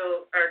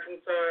Fayetteville,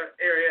 Arkansas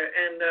area,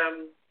 and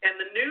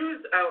the news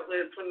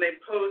outlets, when they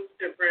post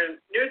different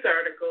news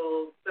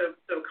articles, the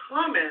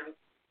comments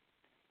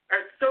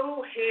are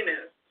so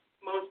heinous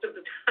most of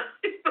the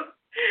time.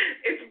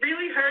 It's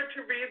really hard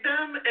to read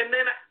them, and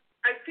then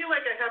I feel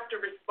like I have to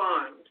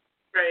respond,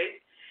 right?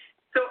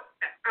 So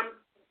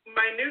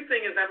my new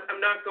thing is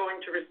I'm not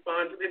going to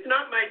respond. It's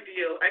not my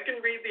deal. I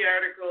can read the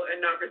article and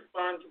not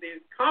respond to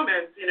these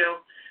comments,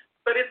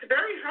 but it's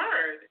very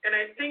hard, and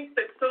I think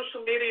that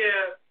social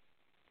media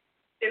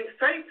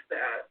incites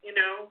that,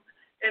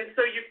 and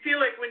so you feel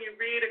like when you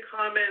read a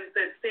comment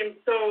that seems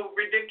so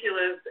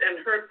ridiculous and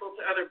hurtful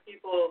to other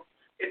people,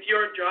 it's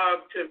your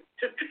job to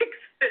fix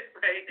it,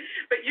 right?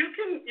 But you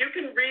can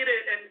read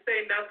it and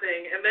say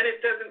nothing, and then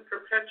it doesn't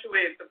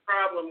perpetuate the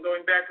problem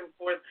going back and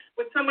forth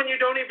with someone you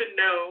don't even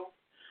know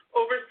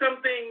over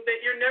something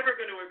that you're never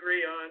going to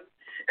agree on.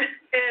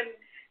 And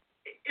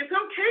it's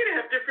okay to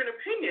have different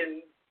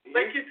opinions.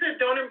 Like you said,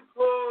 don't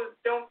impose,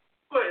 don't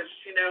push,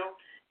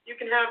 You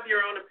can have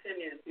your own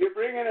opinion. You're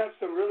bringing up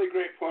some really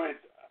great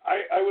points.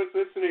 I was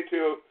listening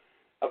to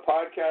a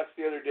podcast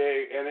the other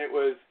day, and it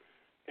was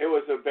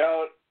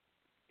about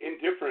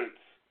indifference.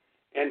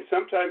 And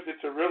sometimes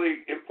it's a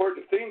really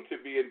important thing to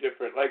be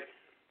indifferent. Like,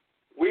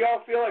 we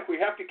all feel like we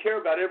have to care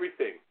about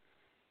everything.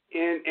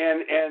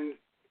 And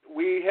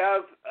we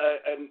have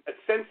a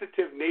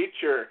sensitive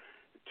nature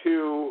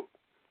to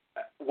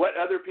what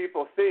other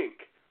people think.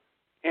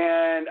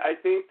 And I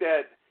think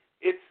that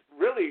it's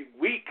really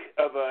weak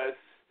of us,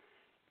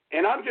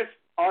 and I'm just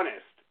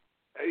honest,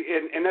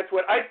 and that's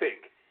what I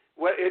think.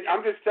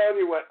 I'm just telling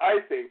you what I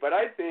think, but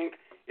I think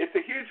it's a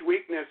huge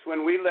weakness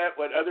when we let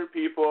what other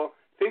people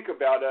think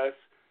about us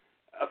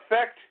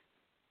affect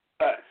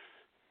us.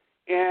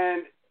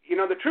 And,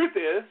 the truth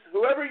is,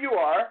 whoever you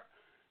are,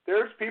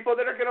 there's people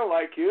that are going to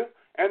like you,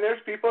 and there's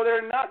people that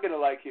are not going to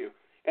like you.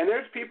 And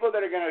there's people that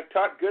are going to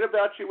talk good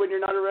about you when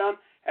you're not around,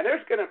 and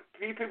there's going to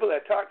be people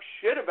that talk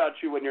shit about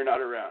you when you're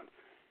not around.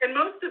 And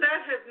most of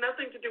that has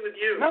nothing to do with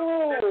you.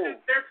 No.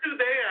 That's who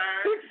they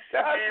are.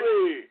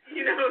 Exactly.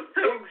 And,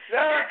 so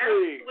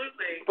exactly.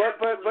 Absolutely.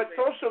 But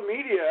social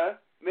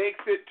media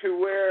makes it to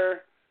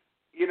where,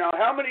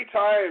 how many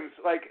times,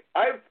 like,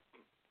 I've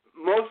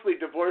mostly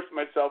divorced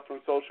myself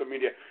from social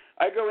media.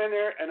 I go in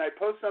there and I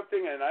post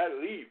something and I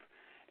leave.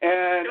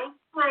 And Don't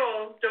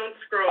scroll.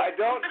 I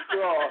don't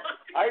scroll.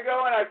 I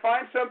go and I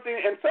find something,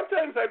 and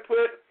sometimes I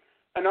put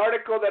an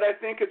article that I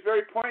think is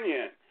very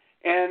poignant,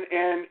 and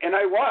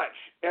I watch.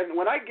 And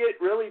when I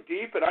get really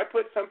deep and I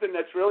put something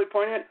that's really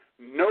poignant,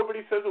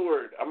 nobody says a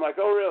word. I'm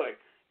like, oh, really?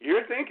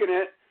 You're thinking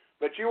it,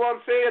 but you won't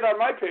say it on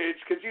my page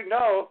because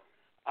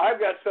I've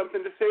got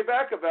something to say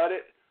back about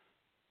it.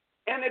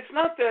 And it's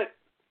not that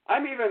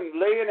I'm even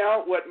laying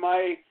out what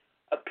my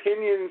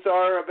opinions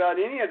are about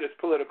any of this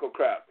political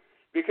crap.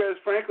 Because,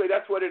 frankly,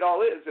 that's what it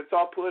all is. It's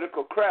all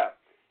political crap.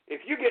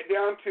 If you get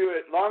down to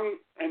it, long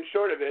and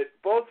short of it,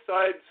 both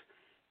sides,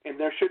 and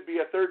there should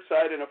be a third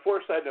side and a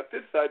fourth side and a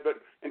fifth side,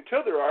 but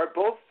until there are,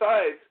 both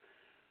sides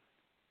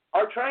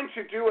are trying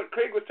to do what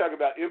Craig was talking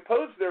about,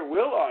 impose their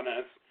will on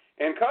us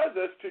and cause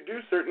us to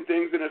do certain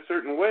things in a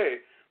certain way.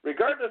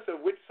 Regardless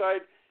of which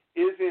side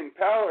is in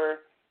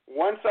power,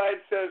 one side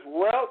says,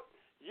 well,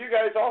 you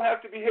guys all have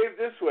to behave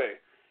this way.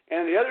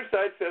 And the other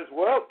side says,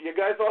 well, you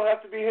guys all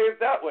have to behave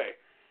that way.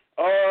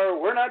 Or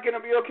we're not going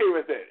to be okay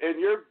with it, and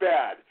you're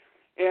bad.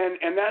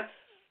 And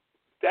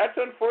that's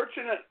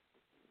unfortunate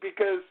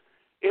because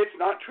it's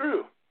not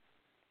true.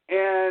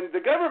 And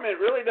the government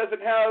really doesn't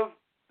have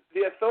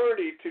the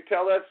authority to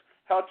tell us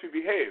how to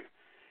behave.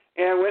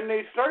 And when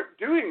they start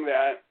doing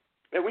that,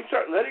 and we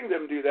start letting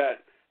them do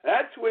that,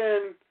 that's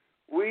when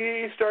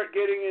we start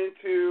getting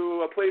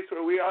into a place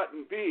where we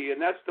oughtn't be.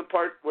 And that's the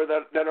part where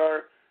that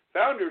our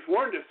founders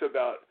warned us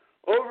about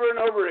over and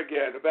over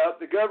again, about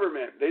the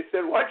government. They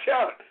said, watch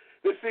out.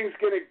 This thing's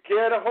going to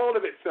get a hold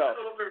of itself.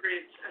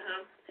 Overreach.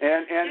 Uh-huh.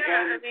 And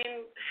I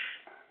mean,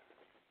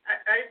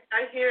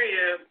 I hear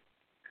you.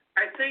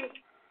 I think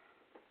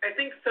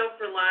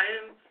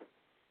self-reliance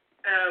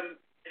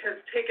has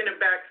taken a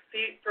back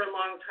seat for a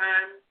long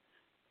time.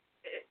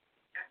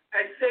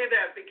 I say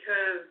that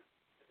because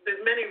there's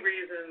many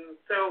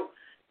reasons. So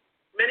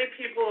many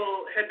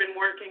people had been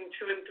working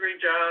 2 and 3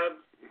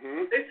 jobs.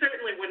 Mm-hmm. They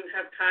certainly wouldn't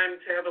have time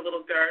to have a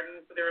little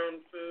garden for their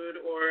own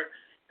food or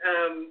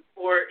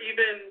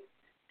even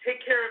take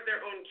care of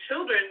their own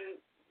children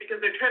because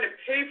they're trying to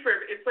pay for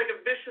it. It's like a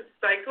vicious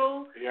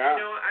cycle. Yeah.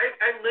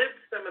 I lived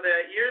some of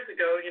that years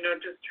ago,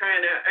 just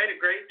trying to, I had a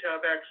great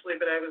job actually,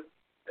 but I was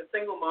a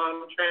single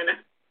mom trying to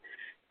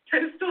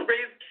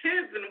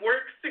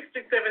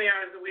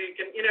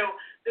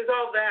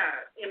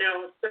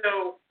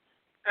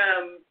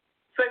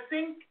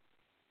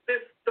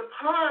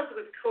pause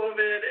with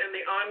COVID and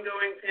the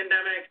ongoing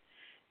pandemic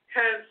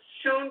has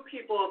shown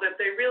people that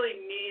they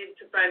really need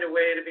to find a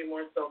way to be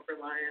more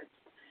self-reliant,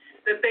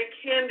 that they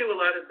can do a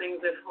lot of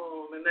things at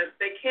home, and that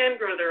they can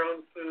grow their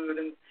own food,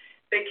 and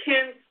they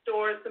can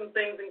store some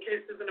things in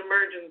case there's an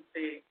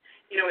emergency,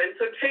 and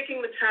so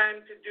taking the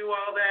time to do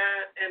all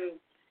that and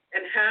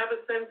have a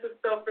sense of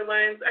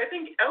self-reliance, I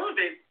think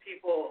elevates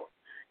people.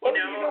 Well,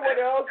 you know what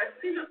else? I've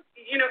seen,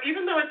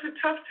 even though it's a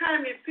tough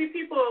time, you see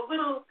people a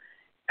little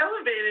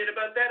elevated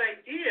about that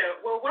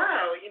idea. Well,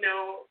 wow,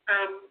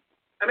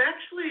 I'm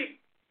actually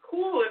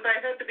cool if I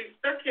had to be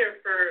stuck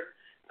here for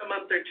a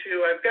month or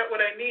two. I've got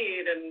what I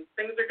need, and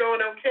things are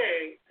going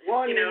okay.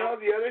 Well,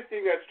 the other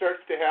thing that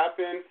starts to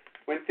happen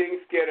when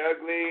things get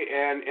ugly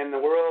and the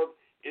world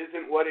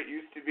isn't what it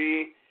used to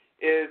be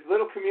is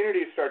little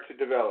communities start to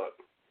develop.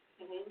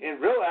 Mm-hmm. In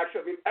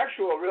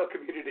actual real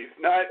communities,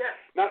 not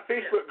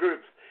Facebook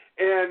groups.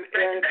 And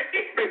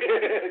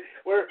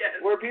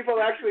where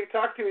people actually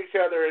talk to each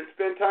other and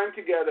spend time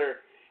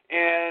together.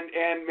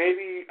 And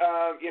maybe,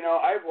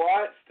 I've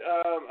watched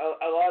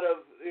a lot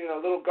of,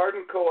 little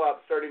garden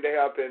co-ops starting to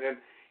happen. And,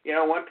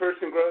 one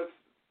person grows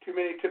too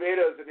many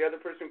tomatoes and the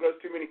other person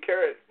grows too many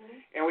carrots. Mm-hmm.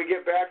 And we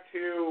get back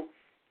to,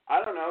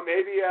 I don't know,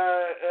 maybe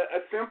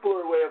a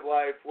simpler way of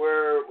life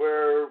where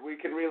we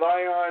can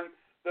rely on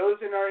those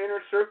in our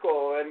inner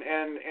circle and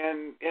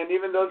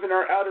even those in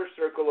our outer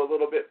circle a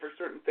little bit for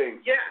certain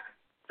things. Yeah.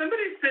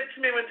 Somebody said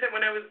to me one time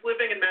when I was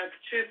living in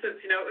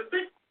Massachusetts, it was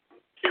a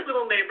cute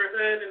little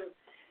neighborhood,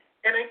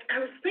 and I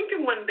was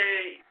thinking one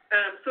day,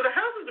 so the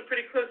houses are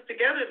pretty close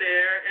together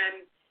there,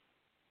 and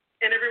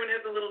everyone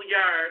has a little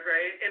yard,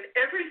 right? And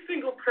every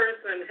single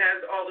person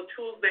has all the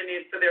tools they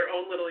need for their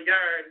own little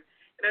yard.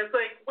 And I was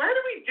like, why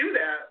do we do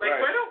that? Like,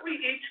 right. Why don't we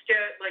each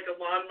get like a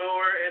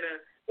lawnmower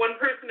and one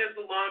person has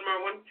the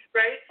lawnmower,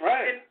 right?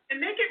 Right. And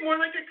make it more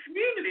like a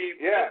community.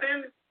 Yeah. But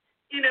then,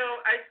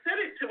 I said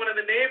it to one of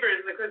the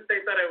neighbors because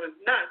they thought I was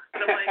nuts.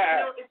 But I'm like,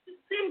 it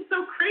just seems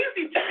so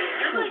crazy to me.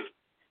 You're like,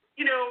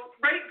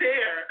 right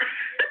there.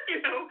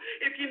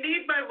 If you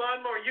need my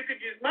lawnmower, you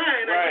could use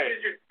mine. Right. I could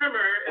use your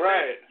trimmer. And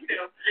right.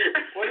 then,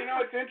 Well,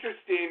 it's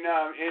interesting.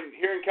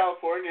 Here in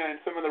California, in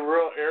some of the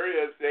rural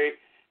areas, they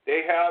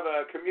have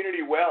a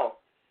community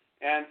well,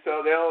 and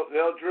so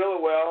they'll drill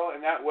a well,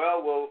 and that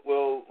well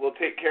will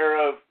take care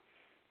of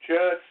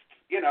just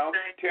 10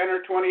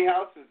 or 20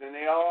 houses, and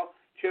they all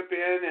chip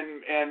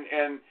in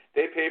and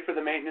they pay for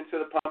the maintenance of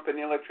the pump and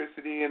the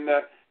electricity and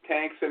the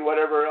tanks and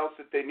whatever else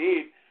that they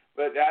need.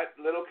 But that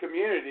little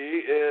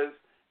community is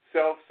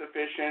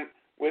self-sufficient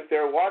with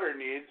their water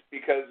needs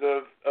because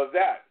of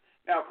that.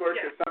 Now, of course,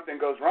 if something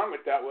goes wrong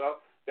with that well,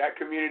 that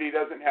community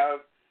doesn't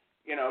have,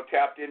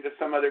 tapped into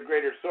some other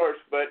greater source.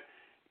 But,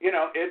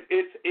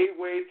 it's a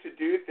way to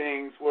do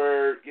things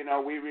where,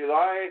 we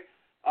rely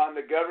on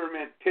the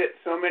government tit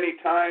so many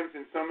times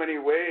in so many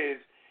ways.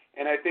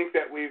 And I think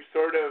that we've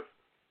sort of,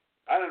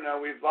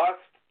 we've lost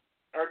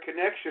our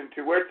connection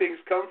to where things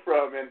come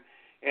from. And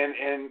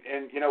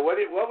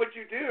what would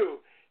you do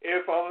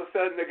if all of a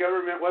sudden the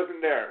government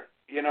wasn't there?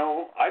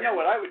 I know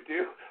what I would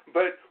do,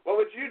 but what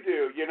would you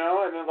do? And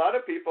a lot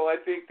of people, I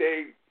think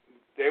they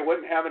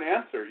wouldn't have an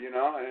answer.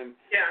 And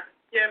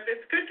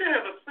it's good to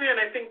have a plan.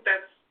 I think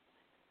that's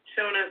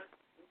shown us,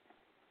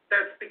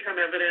 that's become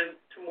evident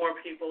to more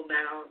people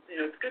now.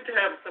 It's good to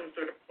have some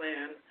sort of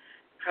plan,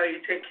 how you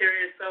take care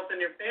of yourself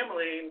and your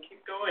family and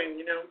keep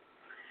going.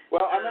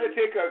 Well, I'm going to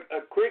take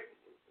a quick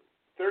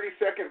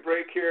 30-second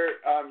break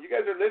here. You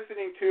guys are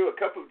listening to A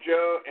Cup of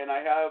Joe, and I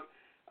have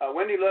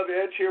Wendy Love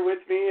Edge here with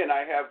me, and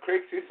I have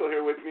Craig Cecil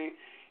here with me.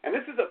 And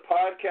this is a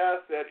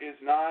podcast that is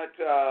not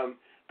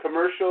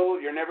commercial.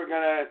 You're never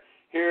going to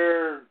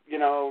hear,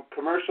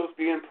 commercials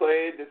being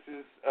played. This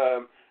is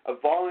a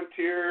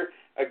volunteer,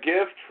 a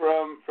gift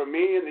from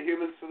me and the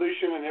Human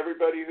Solution and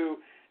everybody who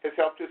has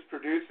helped us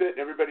produce it, and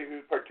everybody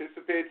who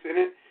participates in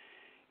it.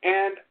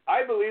 And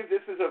I believe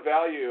this is a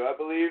value. I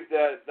believe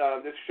that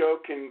this show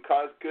can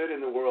cause good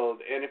in the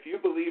world. And if you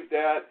believe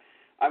that,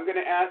 I'm going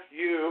to ask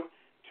you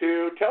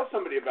to tell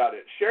somebody about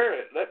it. Share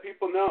it. Let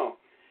people know.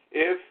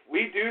 If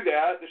we do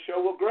that, the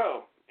show will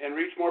grow and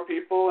reach more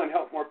people and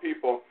help more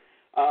people.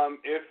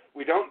 If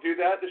we don't do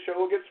that, the show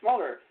will get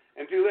smaller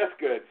and do less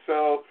good.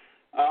 So,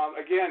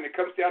 again, it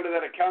comes down to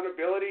that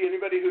accountability.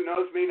 Anybody who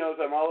knows me knows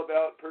I'm all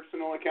about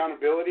personal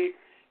accountability.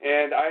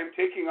 And I'm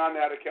taking on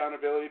that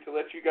accountability to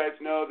let you guys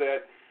know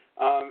that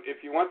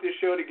if you want this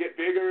show to get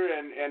bigger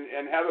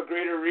and have a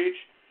greater reach,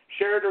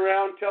 share it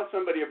around, tell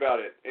somebody about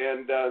it,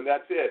 and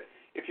that's it.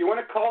 If you want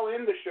to call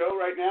in the show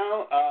right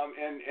now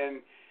and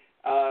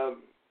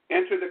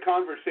enter the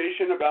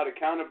conversation about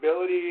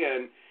accountability,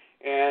 and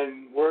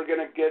we're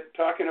going to get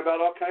talking about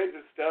all kinds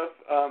of stuff,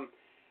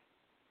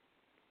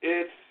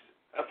 it's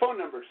a phone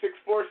number,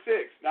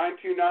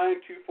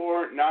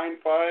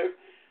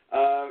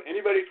 646-929-2495.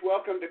 Anybody's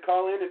welcome to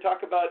call in and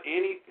talk about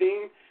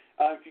anything.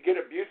 If you get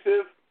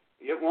abusive,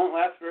 it won't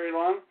last very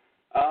long.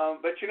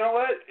 But you know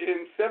what?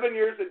 In 7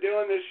 years of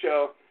doing this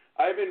show,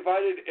 I've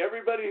invited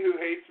everybody who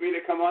hates me to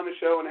come on the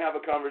show and have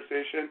a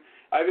conversation.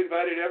 I've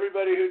invited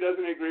everybody who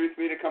doesn't agree with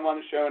me to come on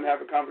the show and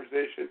have a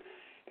conversation.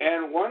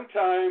 And one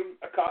time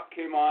a cop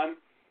came on,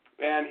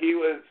 and he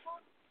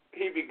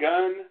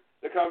begun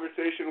the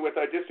conversation with,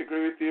 I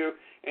disagree with you,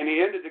 and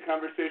he ended the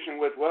conversation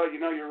with, well,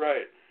 you're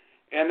right.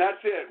 And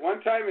that's it. One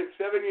time in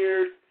 7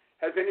 years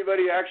has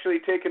anybody actually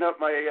taken up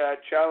my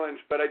challenge,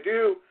 but I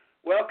do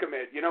welcome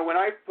it. When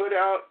I put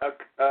out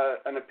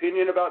an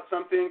opinion about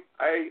something,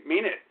 I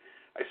mean it.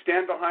 I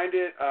stand behind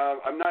it.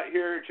 I'm not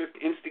here just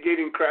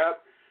instigating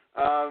crap.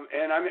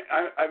 And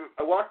I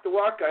walk the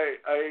walk.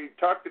 I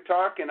talk the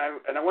talk, and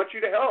I want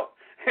you to help.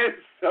 And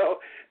so,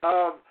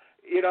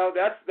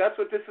 that's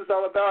what this is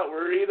all about.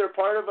 We're either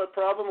part of a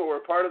problem or we're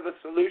part of a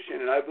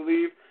solution, and I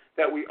believe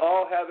that we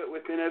all have it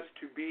within us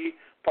to be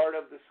part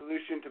of the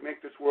solution to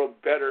make this world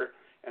better,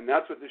 and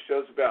that's what this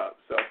show's about.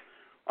 So,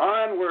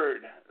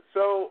 onward.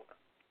 So,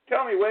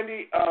 tell me,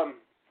 Wendy.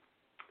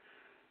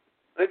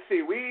 Let's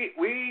see.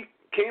 We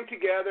came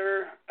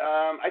together.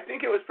 I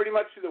think it was pretty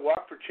much through the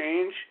Walk for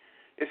Change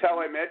is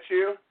how I met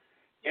you.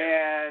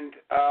 And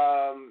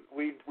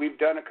we've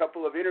done a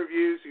couple of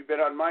interviews. You've been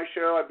on my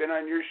show. I've been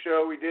on your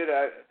show. We did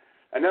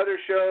another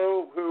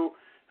show who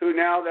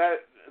now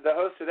that the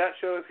host of that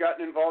show has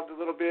gotten involved a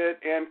little bit.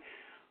 And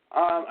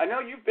I know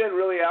you've been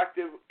really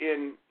active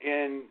in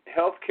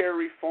healthcare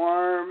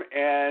reform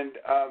and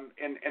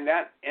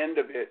that end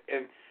of it.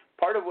 And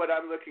part of what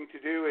I'm looking to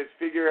do is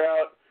figure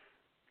out,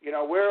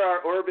 where our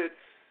orbits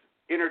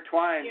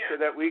intertwine so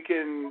that we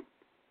can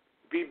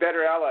be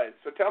better allies.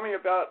 So tell me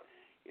about,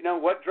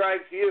 what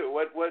drives you?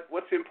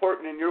 What's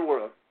important in your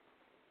world?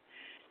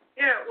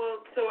 Yeah,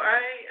 well, so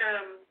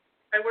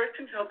I worked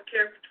in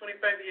healthcare for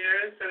 25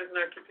 years. I was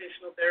an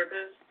occupational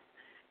therapist,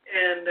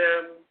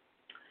 and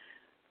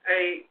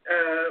I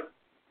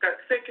got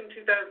sick in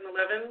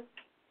 2011,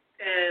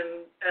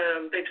 and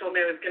they told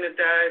me I was going to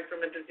die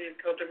from a disease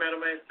called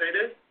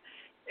dermatomyositis,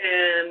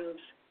 and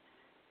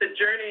the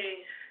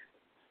journey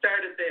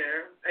started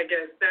there. I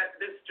guess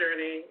this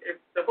journey,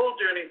 the whole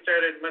journey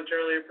started much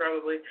earlier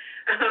probably,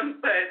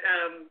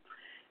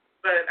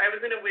 but I was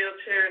in a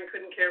wheelchair and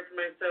couldn't care for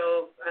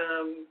myself,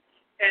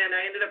 and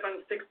I ended up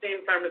on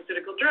 16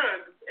 pharmaceutical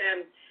drugs.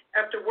 And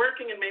after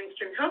working in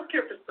mainstream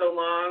healthcare for so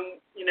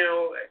long,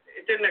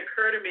 it didn't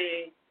occur to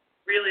me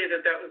really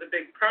that was a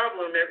big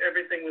problem.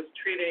 Everything was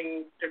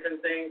treating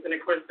different things, and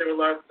of course there were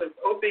lots of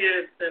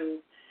opiates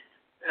and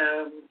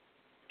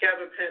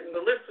gabapentin. The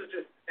list was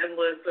just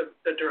endless of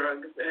the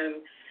drugs, and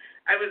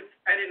I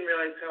didn't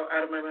realize how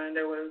out of my mind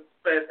I was.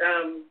 But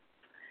I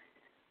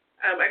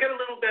got a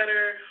little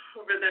better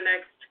over the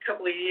next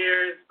couple of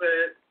years,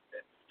 but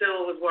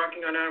still was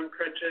walking on arm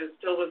crutches,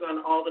 still was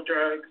on all the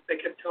drugs. They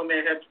kept telling me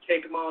I had to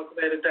take them all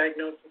because I had a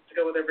diagnosis to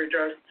go with every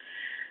drug.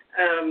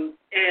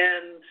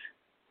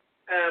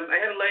 I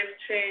had a life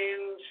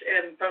change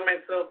and found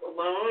myself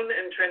alone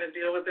and trying to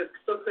deal with this.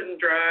 Still couldn't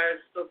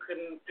drive, still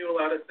couldn't do a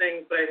lot of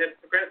things, but I had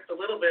progressed a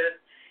little bit.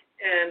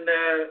 And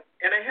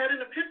I had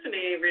an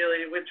epiphany,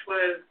 really, which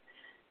was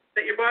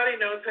that your body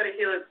knows how to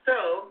heal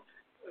itself.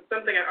 It was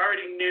something I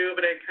already knew,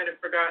 but I'd kind of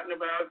forgotten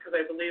about because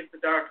I believed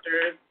the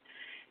doctors.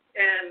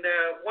 And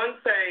once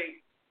I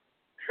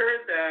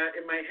heard that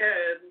in my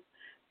head,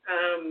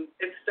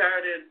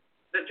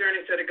 the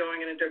journey started going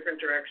in a different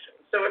direction.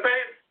 So if I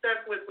had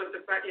stuck with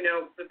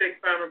the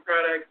big pharma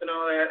products and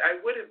all that,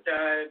 I would have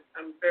died.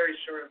 I'm very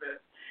sure of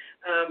it.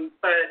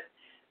 But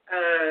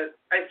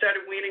I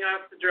started weaning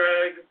off the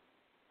drugs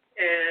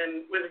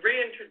and was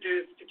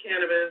reintroduced to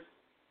cannabis,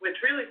 which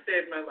really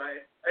saved my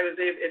life.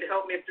 It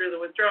helped me through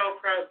the withdrawal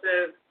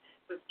process,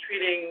 was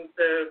treating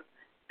the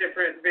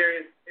different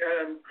various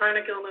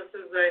chronic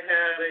illnesses I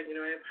had. I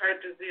have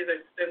heart disease,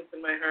 I have stents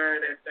in my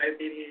heart, I have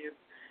diabetes.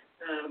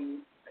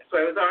 So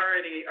I was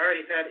already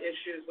had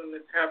issues when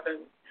this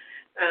happened.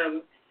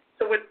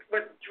 So what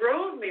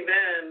drove me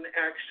then,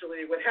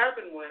 actually, what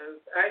happened was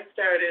I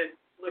started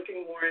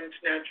looking more into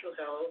natural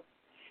health,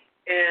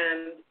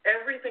 and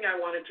everything I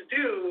wanted to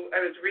do, I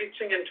was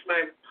reaching into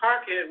my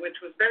pocket, which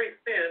was very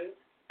thin,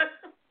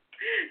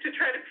 to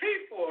try to pay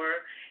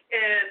for,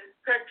 and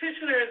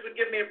practitioners would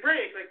give me a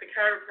break, like the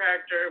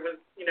chiropractor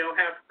was,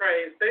 half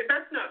price.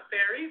 That's not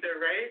fair either,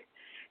 right?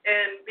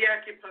 And the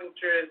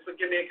acupuncturist would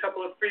give me a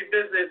couple of free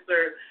visits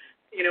or,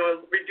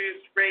 a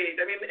reduced rate.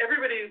 I mean,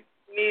 everybody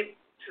needs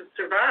to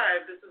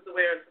survive. This is the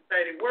way our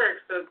society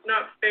works, so it's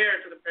not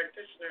fair to the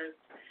practitioners.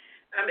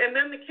 And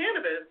then the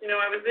cannabis.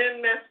 I was in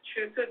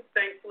Massachusetts.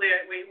 Thankfully,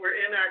 we were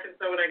in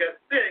Arkansas when I got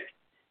sick,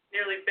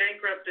 nearly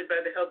bankrupted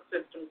by the health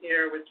system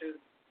here, which is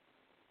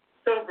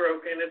so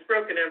broken. It's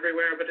broken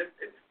everywhere, but it's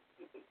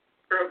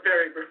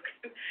very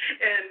broken.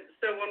 And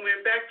so when we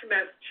went back to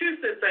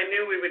Massachusetts, I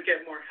knew we would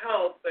get more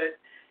help, but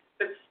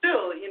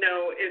still,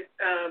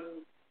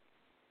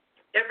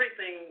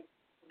 everything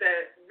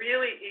that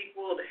really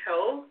equaled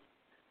health,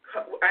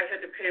 I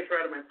had to pay for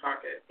out of my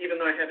pocket, even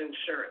though I had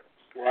insurance.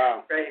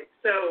 Wow. Right.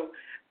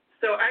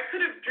 So I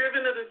could have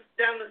driven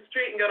down the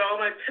street and got all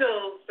my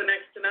pills for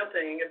next to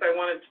nothing if I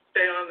wanted to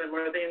stay on them,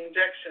 or the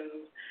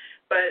injections.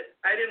 But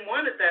I didn't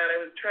want it that. I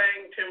was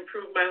trying to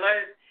improve my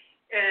life.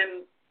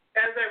 And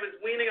as I was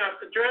weaning off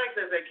the drugs,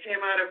 as I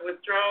came out of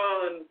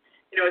withdrawal, and,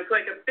 it's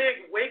like a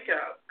big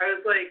wake-up. I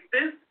was like,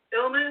 this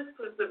illness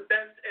was the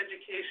best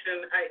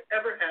education I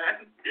ever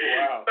had,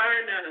 Wow. bar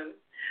none.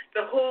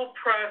 The whole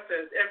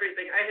process,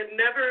 everything. I had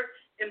never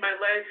in my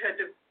life had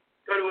to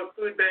go to a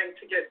food bank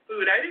to get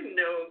food. I didn't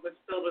know it was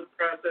filled with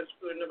processed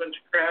food and a bunch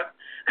of crap.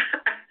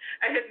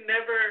 I had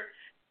never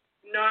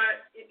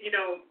not,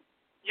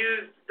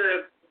 used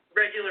the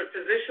regular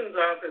physician's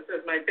office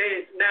as my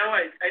base. Now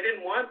I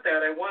didn't want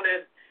that. I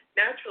wanted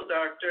natural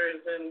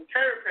doctors and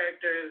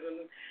chiropractors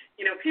and,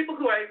 people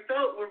who I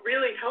felt were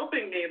really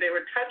helping me. They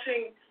were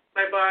touching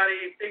my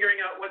body,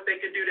 figuring out what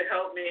they could do to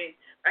help me.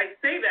 I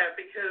say that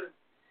because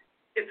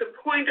it's a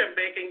point I'm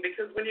making,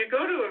 because when you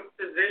go to a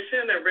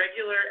physician, a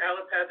regular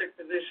allopathic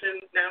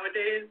physician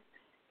nowadays,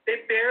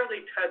 they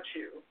barely touch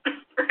you,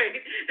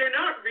 right? They're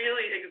not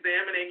really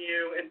examining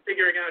you and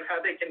figuring out how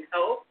they can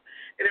help.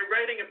 And they're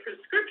writing a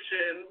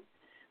prescription,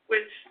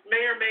 which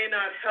may or may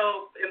not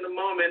help in the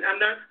moment. I'm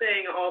not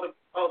saying all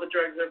the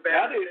drugs are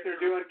bad. Nowadays they're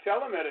doing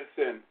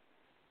telemedicine.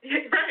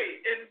 Yeah, right.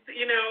 And,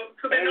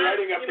 so they're and not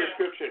writing a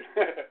prescription.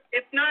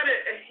 It's not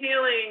a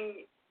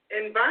healing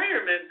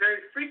environment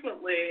very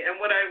frequently. And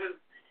what I was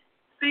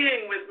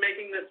seeing was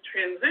making this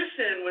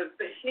transition was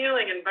the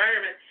healing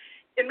environment.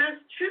 In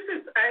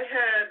Massachusetts, I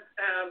had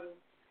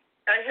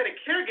a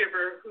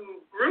caregiver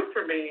who grew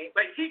for me.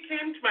 Like, he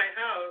came to my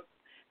house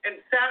and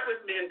sat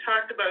with me and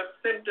talked about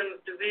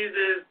symptoms,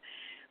 diseases,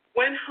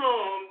 went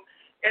home,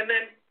 and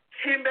then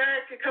came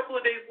back a couple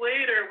of days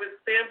later with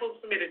samples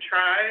for me to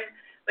try.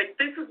 Like,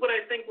 this is what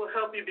I think will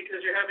help you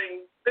because you're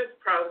having this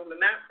problem and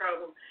that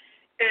problem.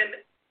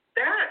 And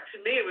that, to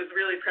me, was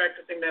really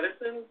practicing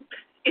medicine,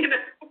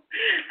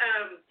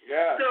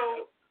 Yeah.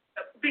 So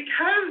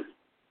because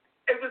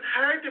it was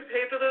hard to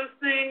pay for those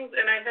things,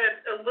 and I had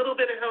a little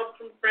bit of help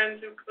from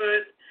friends who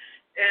could,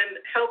 and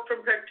help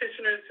from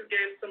practitioners who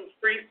gave some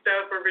free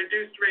stuff or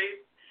reduced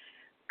rates,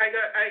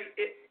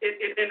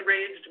 it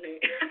enraged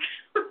me.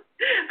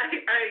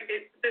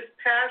 This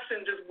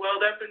passion just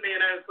welled up in me,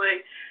 and I was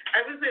like,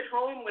 I was at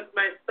home with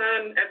my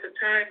son at the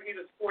time. He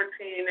was 14,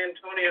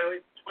 Antonio.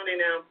 He's 20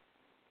 now.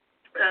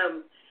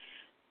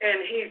 And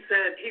he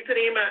said,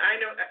 Ema,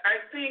 I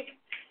think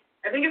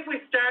if we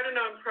start a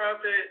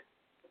nonprofit,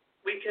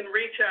 we can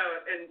reach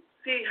out and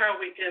see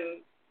how we can,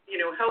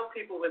 help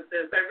people with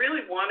this. I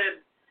really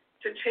wanted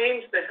to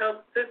change the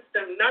health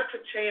system, not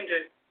to change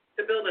it,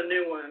 to build a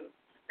new one.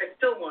 I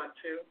still want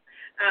to.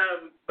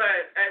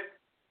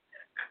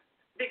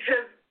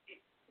 Because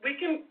we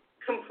can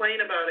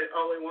complain about it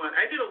all we want.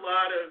 I did a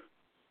lot of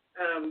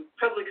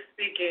public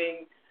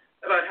speaking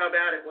about how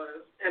bad it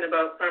was and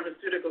about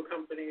pharmaceutical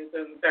companies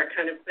and that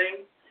kind of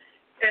thing.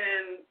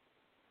 And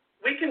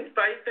we can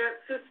fight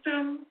that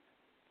system,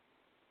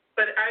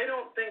 but I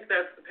don't think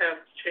that's the path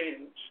to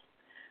change.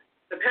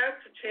 The path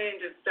to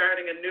change is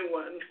starting a new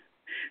one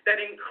that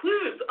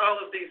includes all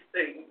of these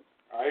things.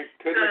 I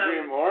couldn't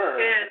agree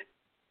more. And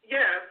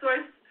yeah, so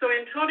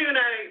Antonio and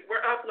I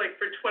were up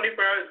for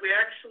 24 hours. We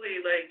actually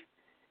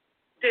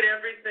did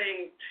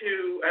everything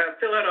to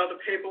fill out all the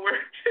paperwork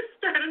to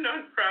start a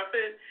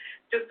nonprofit,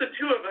 just the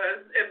two of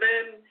us. And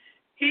then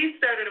he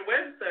started a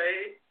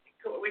website.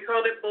 We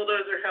called it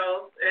Bulldozer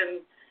Health,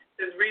 and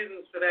there's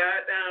reasons for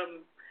that.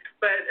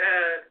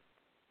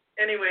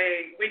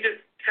 Anyway, we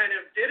just kind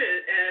of did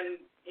it, and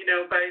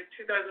by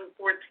 2014,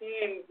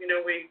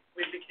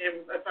 we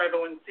became a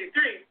 501c3.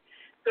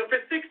 So for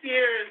 6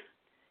 years,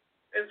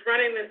 I was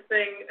running this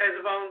thing as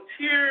a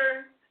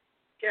volunteer,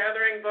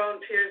 gathering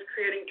volunteers,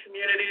 creating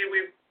community.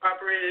 We've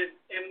operated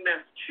in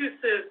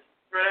Massachusetts,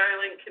 Rhode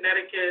Island,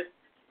 Connecticut,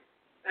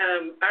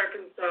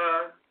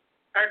 Arkansas.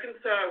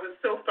 Arkansas was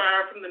so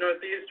far from the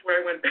Northeast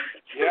where I went back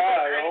to.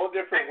 Yeah, a whole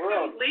different world.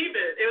 I couldn't believe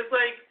it. It was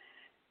like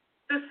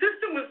the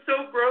system was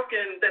so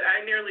broken that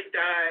I nearly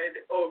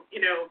died.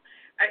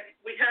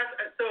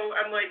 So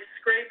I'm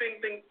scraping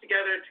things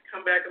together to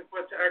come back and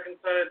forth to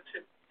Arkansas to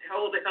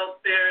hold the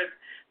health fairs.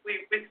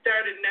 We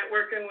started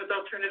networking with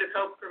alternative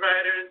health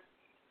providers,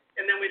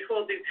 and then we'd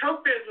hold these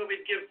health fairs where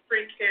we'd give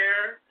free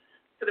care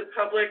to the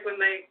public when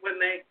they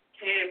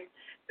came.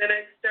 Then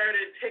I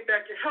started Take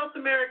Back Your Health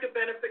America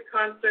benefit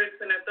concerts,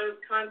 and at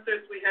those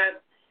concerts we had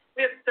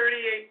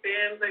 38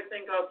 bands, I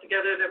think,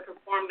 altogether that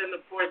performed in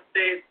the 4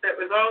 states. That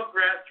was all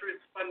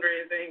grassroots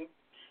fundraising,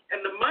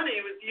 and the money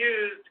was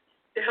used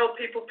to help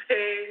people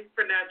pay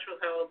for natural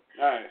health.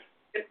 Nice.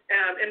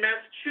 In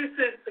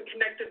Massachusetts, I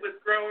connected with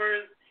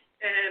growers,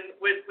 and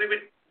we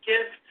would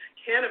gift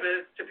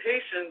cannabis to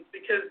patients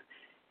because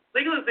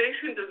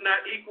legalization does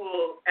not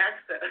equal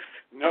access.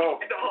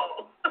 No. At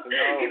all.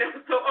 No.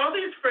 So all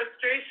these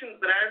frustrations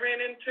that I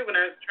ran into when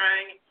I was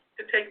trying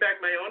to take back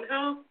my own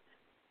health,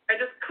 I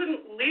just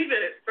couldn't leave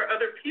it for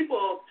other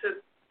people to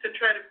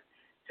try to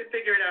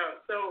figure it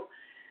out. So,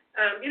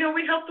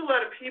 we helped a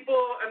lot of people.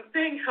 I'm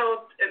saying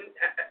helped, and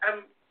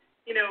I'm,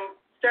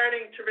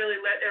 starting to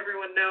really let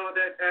everyone know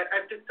that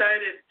I've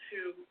decided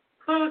to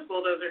close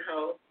Bulldozer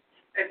Health.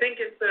 I think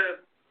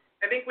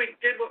we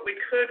did what we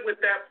could with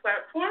that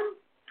platform.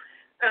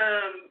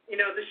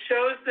 The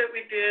shows that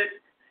we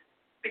did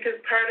because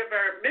part of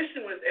our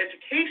mission was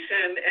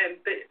education,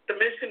 and the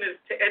mission is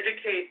to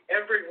educate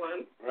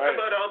everyone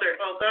about all their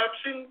health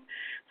options.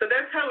 So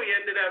that's how we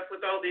ended up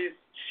with all these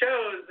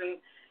shows, and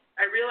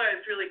I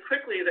realized really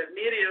quickly that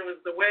media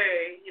was the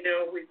way. You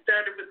know, we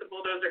started with the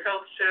Bulldozer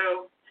Health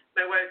Show.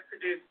 My wife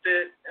produced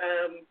it.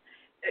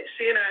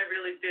 She and I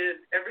really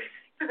did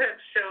everything for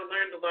that show,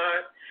 learned a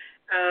lot.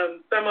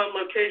 Some on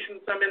location,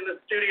 some in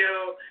the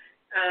studio.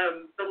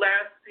 The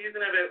last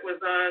season of it was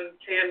on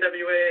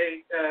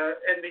KNWA,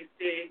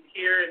 NBC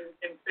here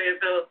in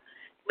Fayetteville,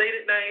 late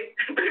at night,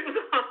 but it was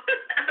on.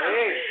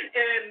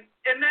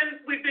 And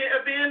then we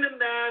abandoned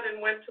that and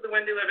went to the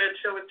Wendy Levette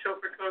show with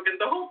Topher Kogan.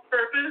 The whole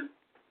purpose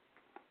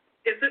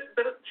is that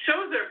the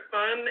shows are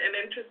fun and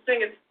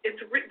interesting.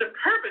 The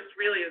purpose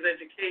really is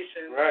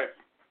education. Right.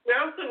 We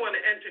also want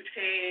to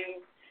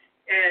entertain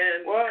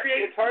and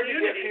create it's hard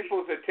community. to get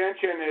people's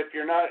attention if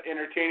you're not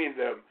entertaining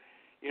them.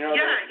 You know.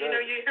 Yeah, you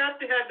know, you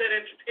have to have that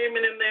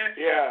entertainment in there.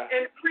 Yeah.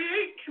 And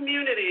create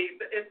community.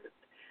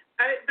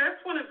 That's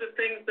one of the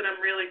things that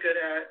I'm really good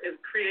at is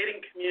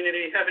creating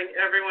community, having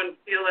everyone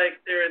feel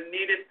like they're a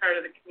needed part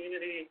of the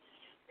community.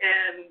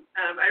 And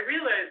I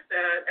realized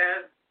that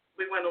as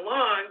we went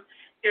along,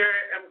 here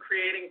I'm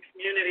creating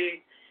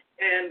community,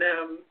 and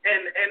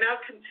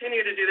I'll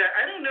continue to do that.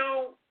 I don't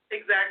know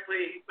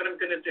exactly what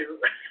I'm going to do.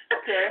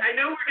 Okay. I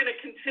know we're going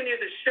to continue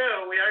the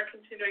show. We are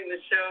continuing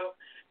the show.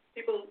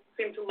 People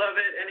seem to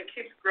love it, and it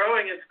keeps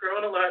growing. It's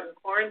grown a lot in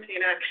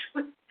quarantine,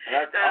 actually.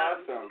 That's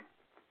awesome.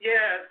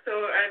 Yeah, so,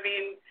 I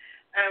mean,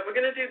 we're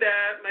going to do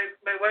that.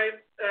 My wife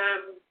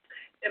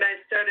and I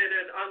started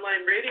an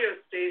online radio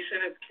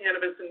station. It's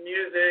Cannabis and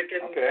Music,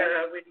 and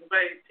we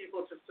invite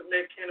people to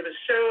submit cannabis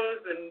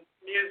shows and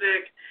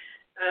music.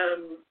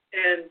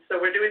 And so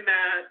we're doing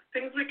that.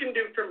 Things we can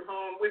do from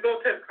home. We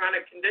both have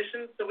chronic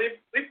conditions, so we've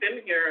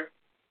been here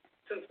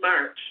since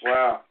March.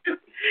 Wow.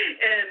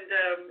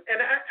 And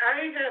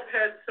I have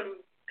had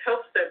some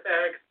health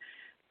setbacks.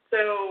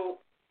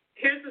 So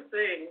here's the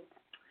thing.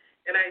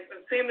 And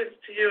I'm saying this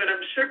to you, and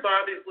I'm sure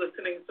Bobby's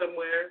listening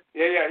somewhere.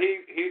 Yeah,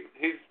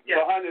 he's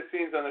behind the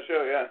scenes on the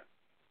show, yeah.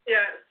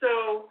 Yeah,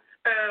 so,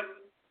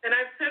 and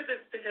I've said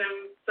this to him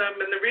some,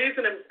 and the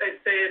reason I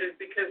say it is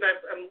because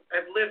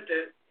I've lived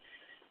it.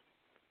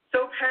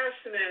 So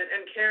passionate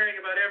and caring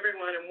about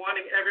everyone and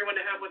wanting everyone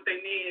to have what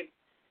they need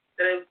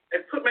that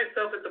I put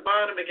myself at the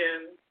bottom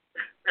again,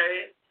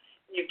 right?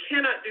 You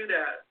cannot do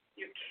that.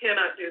 You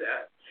cannot do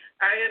that.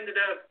 I ended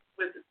up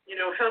with, you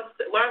know,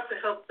 lots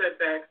of health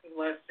setbacks in the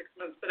last 6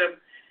 months, but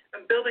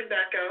I'm building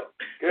back out.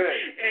 Good.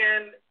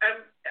 And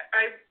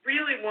I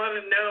really want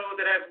to know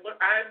that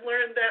I've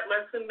learned that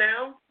lesson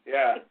now.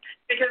 Yeah.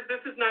 Because this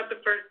is not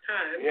the first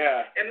time.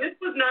 Yeah. And this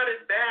was not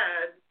as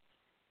bad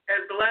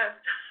as the last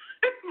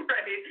time,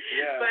 right?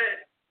 Yeah.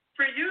 But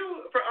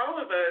for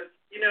all of us,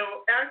 you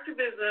know,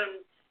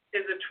 activism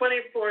is a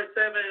 24/7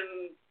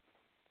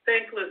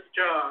 thankless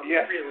job,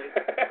 really,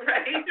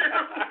 right?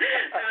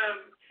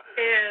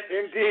 And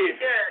indeed.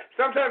 Yeah.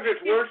 Sometimes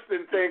it's worse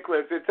than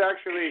thankless. It's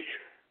actually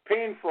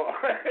painful.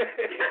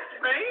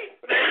 Right?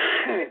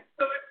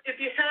 So if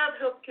you have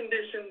health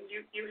conditions,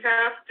 you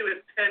have to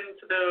attend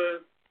to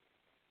those.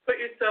 Put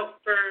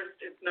yourself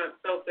first. It's not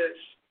selfish.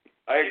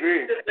 I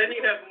agree. Then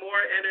you have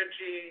more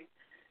energy.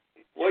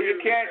 Well, you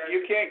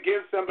can't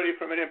give somebody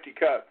from an empty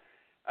cup.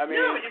 I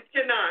mean, no, you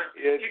cannot.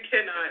 You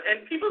cannot.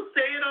 And people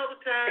say it all the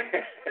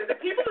time. The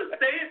people who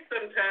say it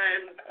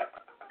sometimes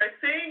are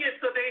saying it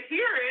so they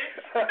hear it.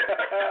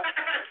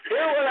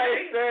 Hear what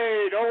I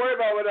say. Don't worry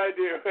about what I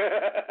do.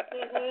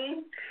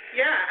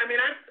 Yeah, I mean,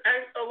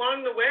 I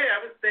along the way,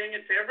 I was saying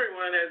it to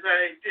everyone as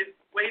I did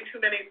way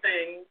too many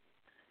things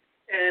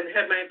and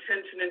had my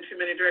attention in too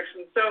many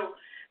directions. So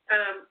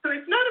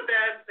it's not a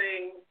bad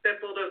thing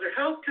that Bulldozer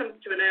Health comes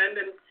to an end,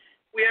 and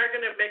we are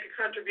going to make a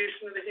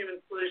contribution to the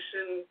Human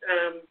Solution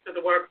to the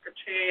Walk for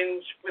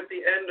Change with the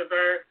end of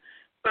our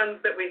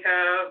funds that we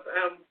have.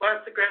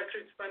 Lots of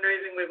grassroots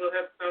fundraising. We will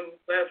have some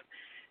left.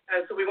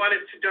 So we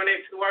wanted to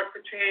donate to the Walk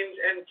for Change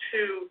and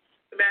to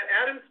the Matt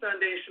Adams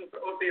Foundation for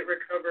Opiate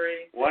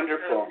Recovery.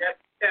 Wonderful. Matt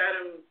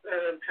Adams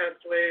passed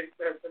away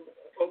from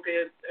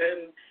opiates,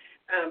 and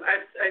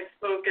I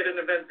spoke at an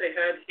event they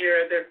had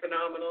here. They're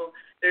phenomenal.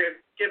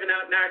 They're giving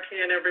out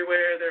Narcan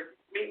everywhere. They're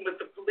meeting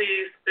with the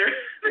police. They're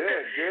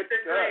good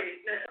they're stuff. great.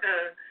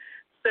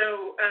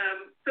 So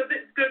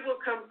the good will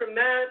come from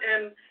that,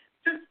 and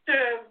just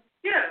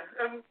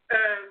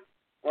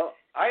well,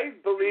 I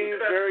believe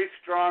very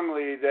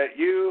strongly that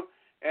you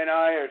and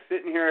I are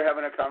sitting here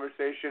having a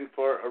conversation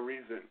for a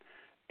reason,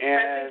 and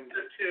I think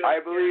so too. I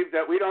believe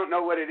that we don't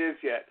know what it is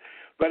yet,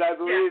 but I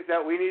believe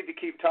that we need to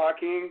keep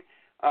talking.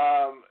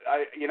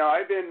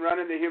 I've been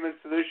running the Human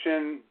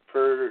Solution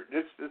for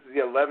this is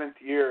the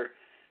 11th year,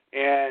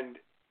 and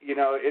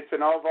it's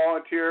an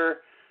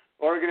all-volunteer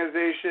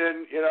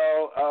organization.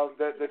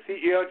 The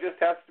CEO just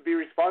has to be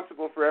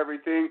responsible for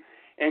everything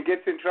and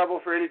gets in trouble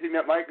for anything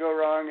that might go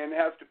wrong and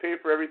has to pay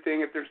for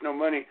everything if there's no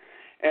money.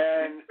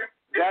 And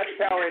that's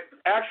how it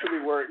actually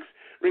works,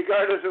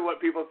 regardless of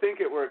what people think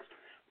it works.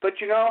 But,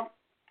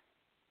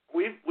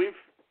 we've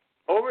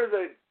over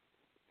the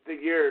the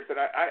years, and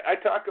I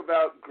talk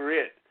about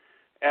grit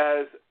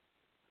as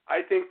I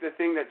think the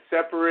thing that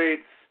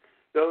separates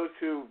those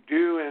who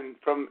do and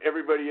from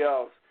everybody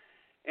else.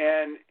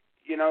 And,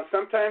 you know,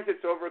 sometimes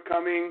it's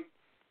overcoming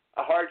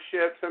a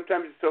hardship.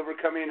 Sometimes it's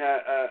overcoming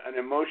an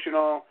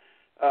emotional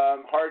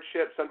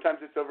hardship. Sometimes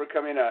it's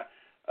overcoming a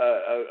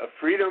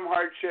freedom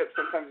hardship.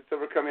 Sometimes it's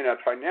overcoming a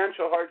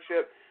financial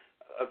hardship,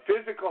 a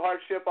physical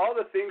hardship, all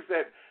the things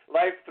that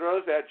life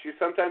throws at you.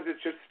 Sometimes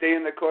it's just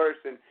staying the course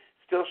and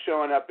still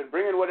showing up and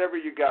bringing whatever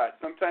you got.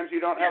 Sometimes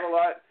you don't have a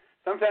lot.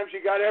 Sometimes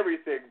you got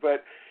everything,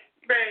 but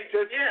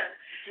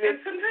and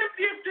sometimes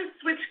you have to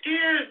switch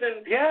gears.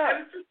 And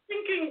I was just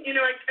thinking, you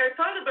know, I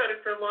thought about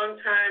it for a long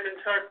time and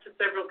talked to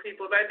several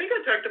people. But I think I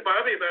talked to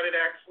Bobby about it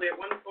actually at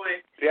one point.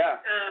 Yeah.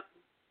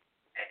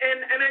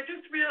 And I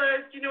just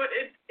realized, you know,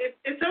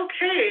 it's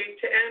okay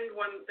to end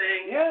one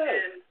thing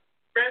and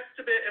rest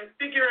a bit and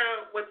figure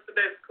out what's the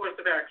best course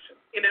of action,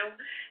 you know.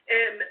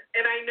 And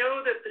I know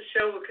that the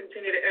show will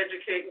continue to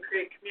educate and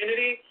create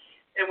community,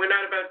 and we're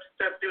not about to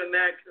stop doing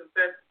that because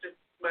that's just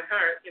my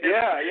heart, you know.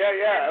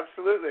 Yeah,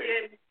 absolutely.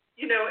 And,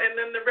 you know, and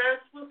then the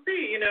rest we'll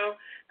see, you know.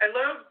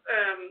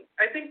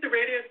 I think the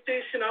radio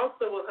station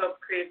also will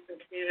help create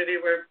some community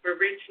where we're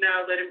reaching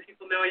out, letting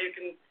people know you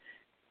can,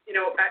 you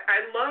know,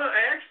 I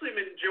actually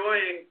am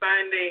enjoying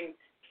finding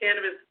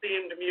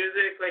cannabis-themed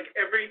music, like,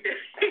 every day,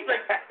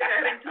 like,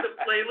 adding to the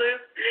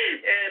playlist,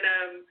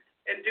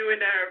 and doing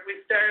now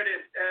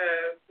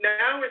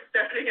we're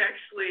starting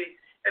actually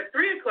at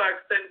 3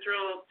 o'clock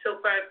Central till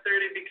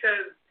 5:30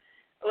 because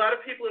a lot of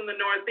people in the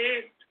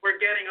Northeast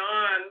were getting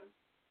on.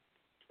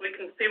 We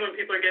can see when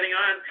people are getting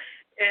on,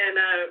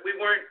 and we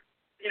weren't,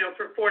 you know,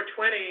 for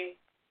 4:20,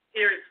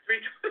 here it's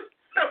 3:20.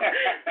 So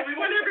we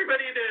want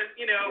everybody to,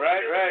 you know.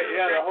 Right,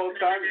 the whole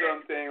time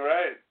zone thing,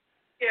 right.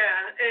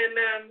 Yeah,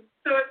 and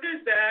so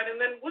there's that, and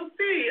then we'll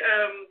see.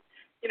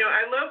 You know,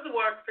 I love the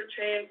Walk for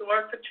Change. The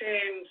Walk for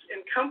Change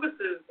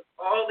encompasses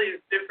all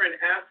these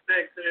different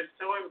aspects that are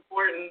so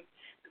important.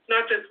 It's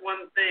not just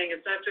one thing.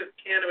 It's not just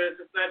cannabis.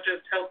 It's not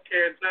just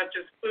healthcare. It's not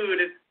just food.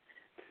 It's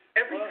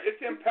everything. Well,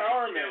 it's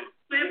empowerment.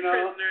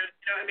 Prisoners.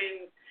 You know, I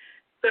mean,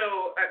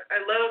 so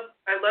I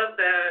love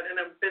that, and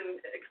I've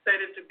been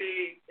excited to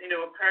be, you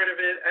know, a part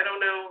of it. I don't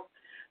know.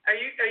 Are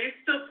you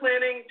still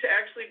planning to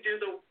actually do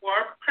the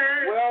walk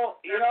part? Well,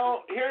 you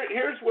know,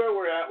 here's where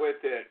we're at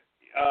with it.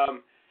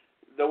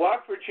 The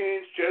Walk for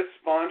Change just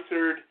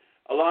sponsored,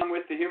 along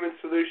with the Human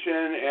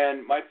Solution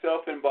and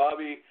myself and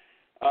Bobby,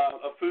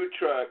 a food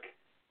truck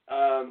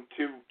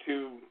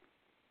to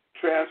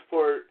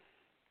transport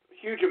a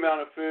huge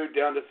amount of food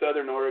down to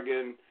Southern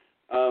Oregon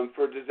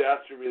for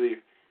disaster relief.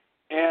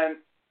 And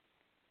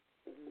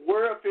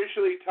we're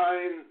officially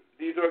tying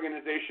these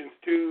organizations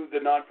to the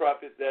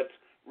nonprofit that's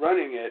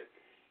running it.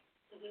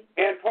 Mm-hmm.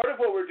 And part of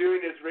what we're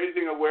doing is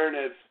raising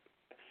awareness.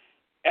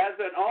 As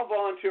an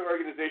all-volunteer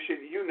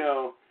organization, you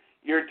know,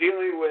 you're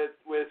dealing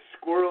with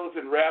squirrels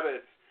and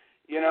rabbits.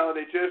 You know,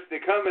 they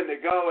come and they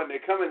go, and they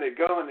come and they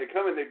go, and they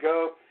come and they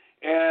go.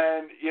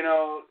 And, you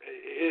know,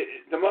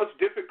 the most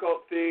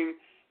difficult thing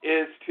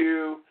is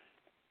to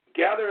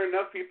gather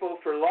enough people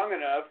for long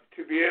enough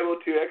to be able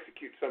to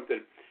execute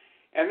something.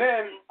 And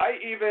then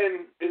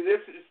and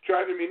this is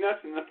driving me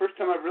nuts, and the first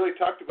time I've really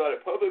talked about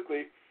it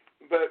publicly,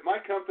 but my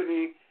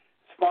company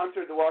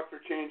sponsored the Walk for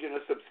Change in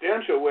a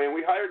substantial way, and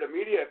we hired a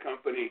media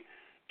company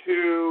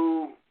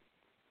to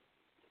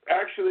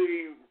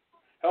actually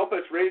help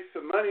us raise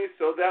some money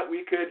so that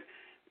we could,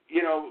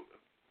 you know,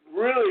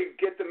 really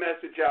get the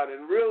message out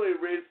and really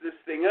raise this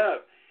thing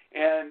up.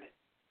 And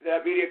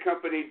that media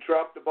company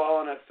dropped the ball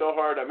on us so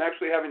hard, I'm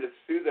actually having to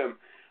sue them.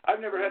 I've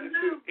never had to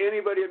sue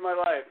anybody in my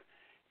life.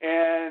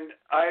 And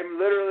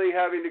I'm literally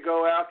having to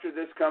go after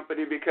this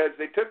company because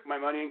they took my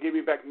money and gave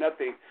me back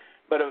nothing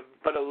but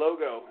a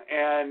logo.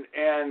 And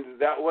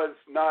that was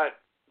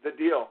not the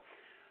deal.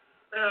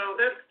 Oh,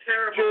 that's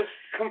terrible. Just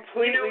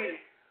completely. You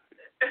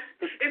know,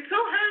 it's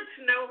so hard to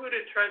know who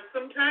to trust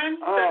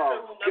sometimes. Oh, that's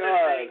a whole other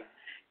God. thing.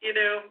 You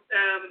know,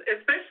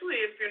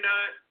 especially if you're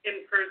not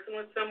in person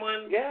with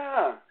someone.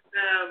 Yeah.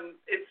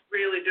 It's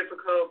really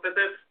difficult, but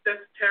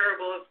that's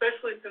terrible,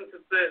 especially since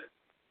it's a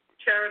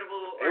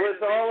charitable organization. It was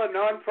all a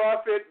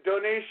nonprofit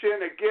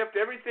donation, a gift,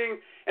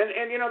 everything.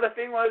 And you know, the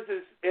thing was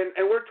and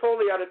we're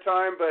totally out of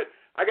time, but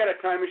I got a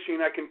time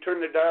machine. I can turn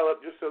the dial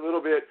up just a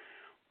little bit.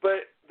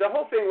 But the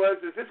whole thing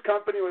was this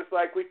company was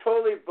like, we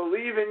totally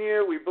believe in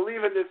you. We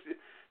believe in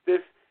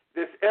this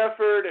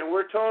effort, and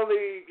we're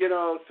totally, you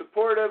know,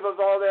 supportive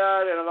of all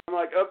that. And I'm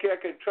like, okay, I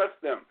can trust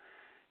them.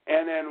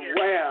 And then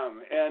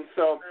wham. And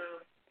so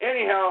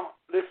anyhow,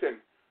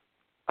 listen,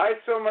 I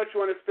so much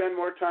want to spend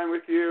more time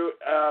with you,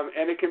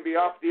 and it can be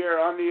off the air,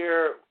 on the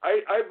air.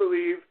 I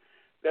believe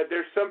that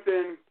there's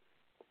something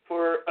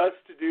for us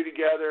to do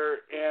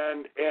together,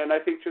 and I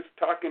think just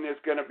talking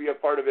is going to be a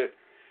part of it.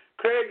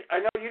 Craig, I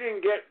know you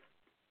didn't get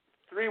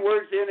 3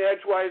 words in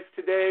edgewise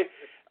today,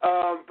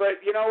 but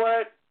you know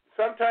what?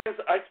 Sometimes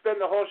I spend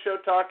the whole show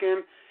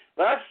talking.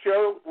 Last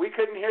show, we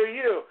couldn't hear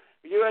you.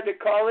 You had to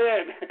call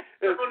in.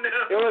 It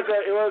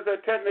was a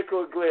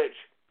technical glitch.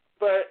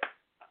 But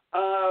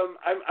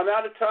I'm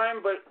out of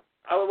time, but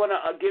I want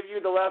to give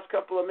you the last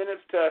couple of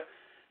minutes to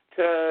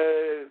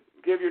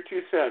give your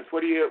 2 cents.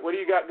 What do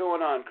you got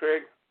going on,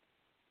 Craig?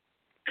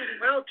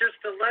 Well,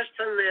 just a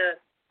lesson that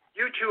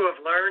you two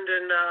have learned,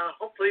 and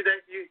hopefully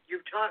that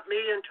you've taught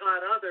me and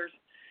taught others,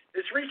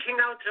 is reaching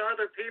out to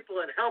other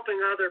people and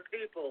helping other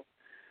people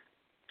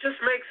just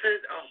makes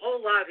it a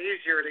whole lot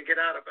easier to get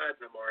out of bed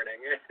in the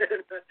morning.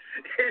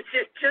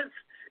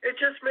 It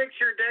just makes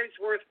your days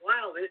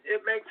worthwhile.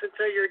 It makes it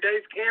so your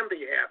days can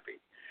be happy.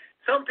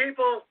 Some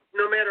people,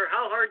 no matter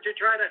how hard you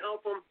try to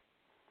help them,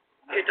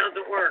 it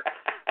doesn't work.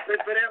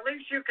 But at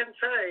least you can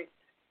say,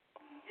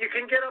 you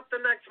can get up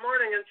the next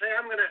morning and say,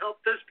 I'm going to help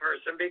this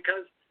person,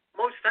 because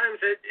most times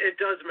it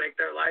does make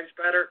their lives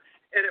better,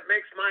 and it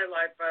makes my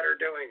life better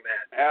doing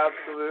that.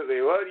 Absolutely.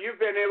 Well, you've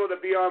been able to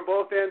be on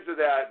both ends of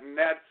that, and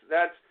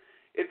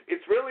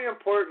it's really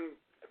important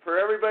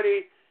for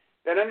everybody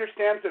that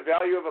understands the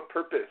value of a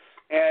purpose.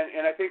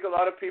 And I think a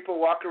lot of people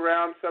walk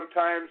around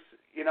sometimes,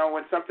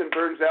 when something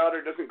burns out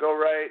or doesn't go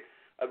right,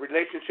 a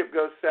relationship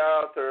goes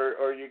south,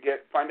 or you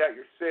find out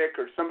you're sick,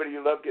 or somebody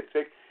you love gets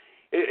sick.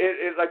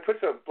 It like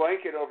puts a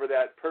blanket over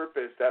that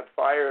purpose, that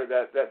fire,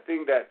 that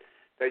thing that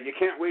you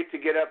can't wait to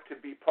get up to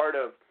be part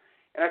of.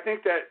 And I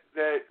think that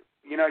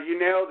you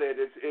nailed it.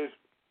 Is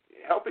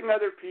helping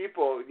other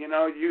people.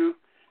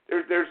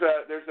 There's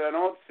an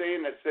old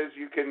saying that says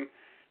you can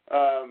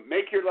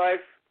make your life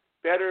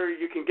better.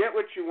 You can get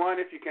what you want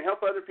if you can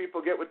help other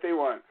people get what they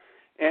want.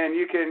 And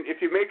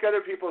if you make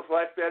other people's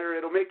life better,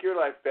 it'll make your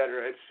life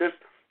better. It's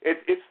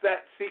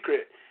that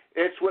secret.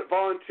 It's what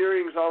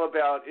volunteering is all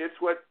about. It's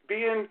what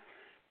being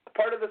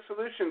part of the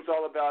solution is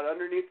all about.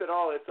 Underneath it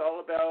all, it's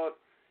all about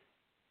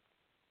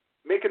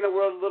making the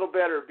world a little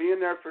better, being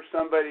there for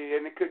somebody.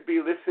 And it could be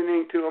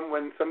listening to them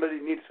when somebody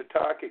needs to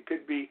talk. It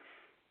could be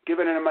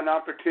giving them an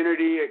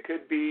opportunity. It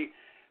could be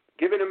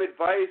giving them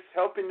advice,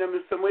 helping them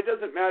in some way. It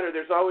doesn't matter.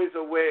 There's always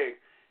a way.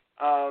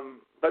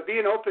 But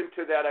being open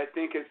to that, I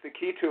think, is the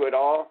key to it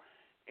all.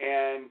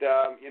 And,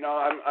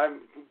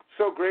 I'm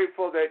so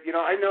grateful that,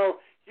 I know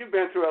you've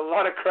been through a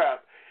lot of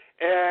crap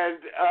and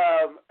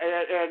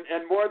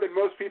more than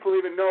most people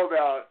even know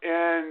about.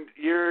 And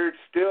you're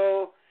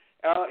still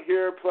out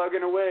here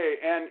plugging away.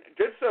 And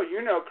just so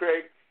you know,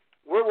 Craig,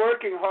 we're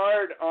working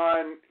hard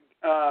on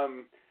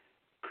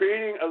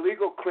creating a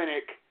legal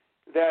clinic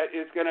that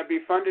is going to be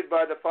funded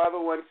by the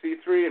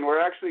 501c3, and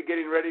we're actually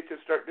getting ready to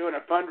start doing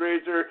a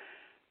fundraiser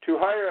to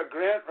hire a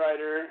grant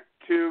writer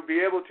to be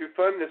able to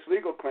fund this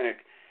legal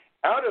clinic.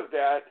 Out of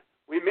that,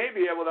 we may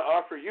be able to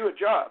offer you a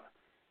job.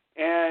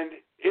 And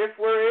if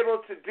we're able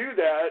to do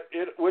that,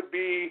 it would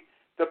be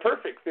the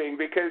perfect thing,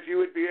 because you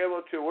would be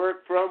able to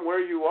work from where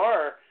you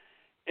are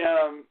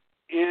in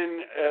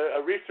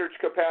a research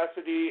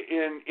capacity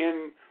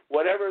in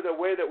whatever the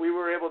way that we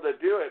were able to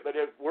do it. But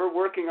if we're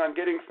working on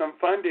getting some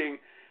funding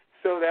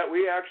so that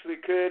we actually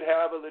could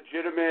have a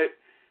legitimate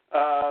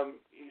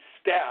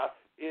staff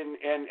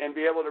and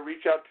be able to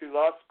reach out to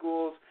law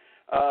schools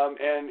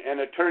and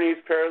attorneys,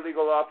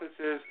 paralegal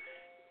offices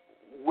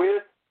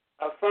with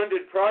a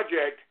funded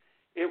project,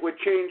 it would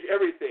change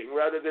everything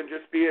rather than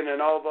just being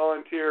an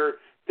all-volunteer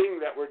thing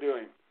that we're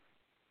doing.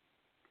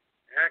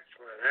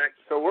 Excellent.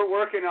 So we're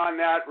working on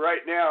that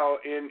right now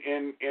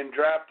in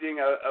drafting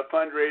a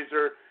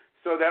fundraiser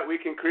so that we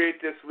can create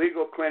this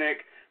legal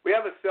clinic. We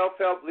have a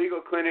self-help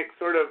legal clinic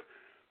sort of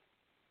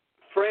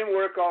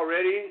framework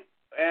already,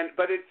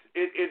 but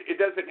it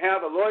doesn't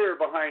have a lawyer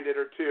behind it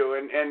or two,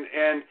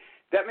 and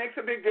that makes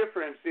a big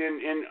difference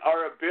in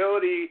our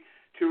ability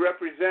to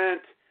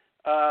represent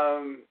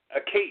a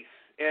case,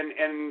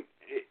 and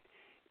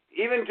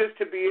even just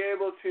to be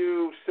able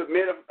to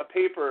submit a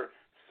paper.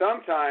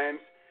 Sometimes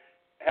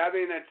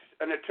having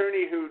an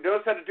attorney who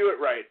knows how to do it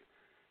right,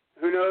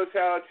 who knows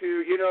how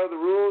to, the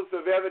rules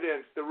of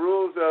evidence, the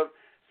rules of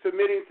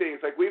submitting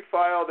things. Like we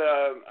filed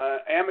an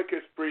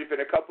amicus brief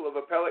in a couple of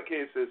appellate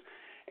cases,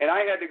 and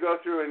I had to go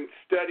through and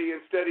study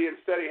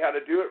how to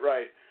do it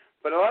right.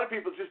 But a lot of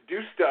people just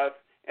do stuff,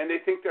 and they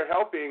think they're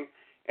helping,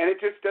 and it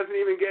just doesn't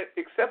even get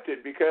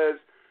accepted because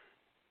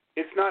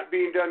it's not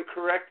being done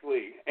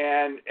correctly.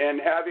 And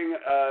having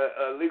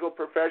a legal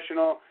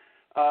professional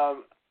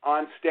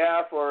on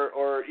staff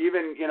or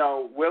even,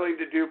 willing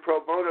to do pro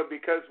bono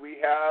because we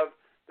have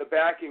the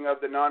backing of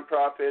the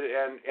nonprofit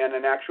and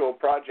an actual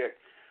project.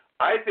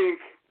 I think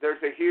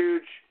there's a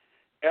huge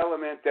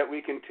element that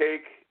we can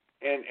take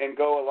and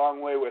go a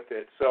long way with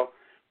it. So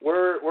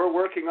we're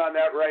working on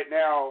that right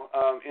now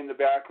in the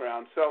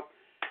background. So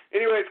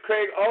anyways,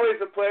 Craig,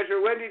 always a pleasure.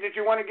 Wendy, did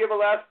you want to give a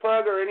last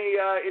plug or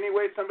any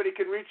way somebody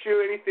can reach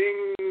you,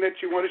 anything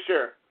that you want to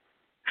share?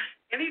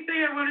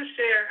 Anything I want to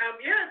share?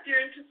 If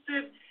you're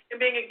interested in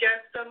being a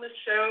guest on the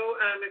show,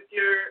 if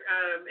you're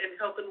in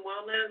health and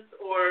wellness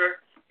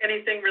or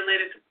anything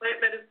related to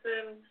plant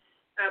medicine,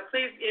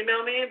 please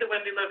email me,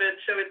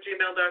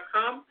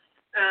 thewendylovedshow@gmail.com.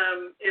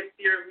 If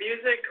you're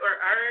music or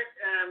art,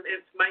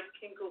 it's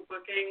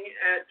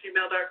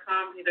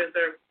MikeKinkleBooking@gmail.com. He does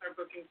our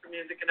booking for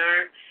music and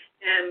art.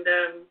 And,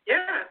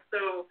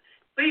 so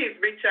please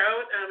reach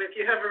out. If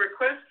you have a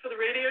request for the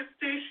radio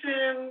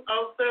station,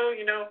 also,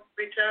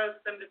 reach out,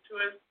 send it to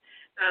us.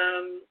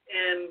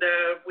 And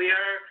we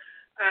are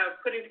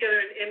putting together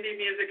an indie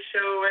music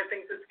show. I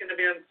think this is going to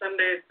be on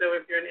Sunday, so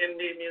if you're an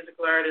indie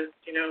musical artist,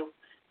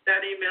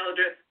 that email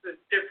address is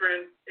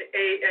different,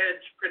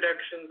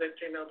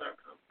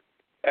 aedgeproductions@gmail.com.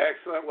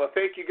 Excellent. Well,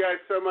 thank you guys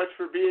so much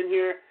for being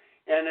here.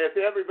 And if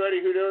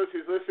everybody who knows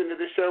who's listened to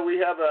the show, we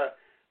have a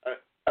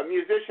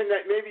musician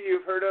that maybe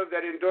you've heard of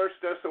that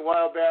endorsed us a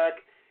while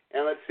back,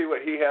 and let's see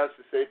what he has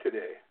to say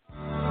today.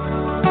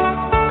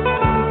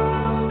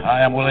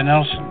 Hi, I'm Willie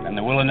Nelson, and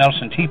the Willie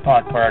Nelson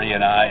Teapot Party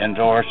and I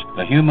endorse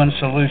the Human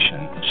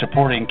Solution,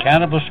 supporting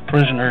cannabis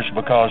prisoners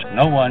because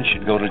no one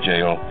should go to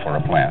jail for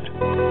a plant.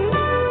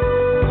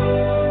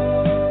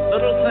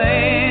 Little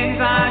things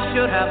I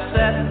should have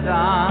said and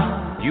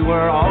done, you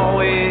were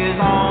always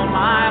on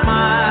my mind.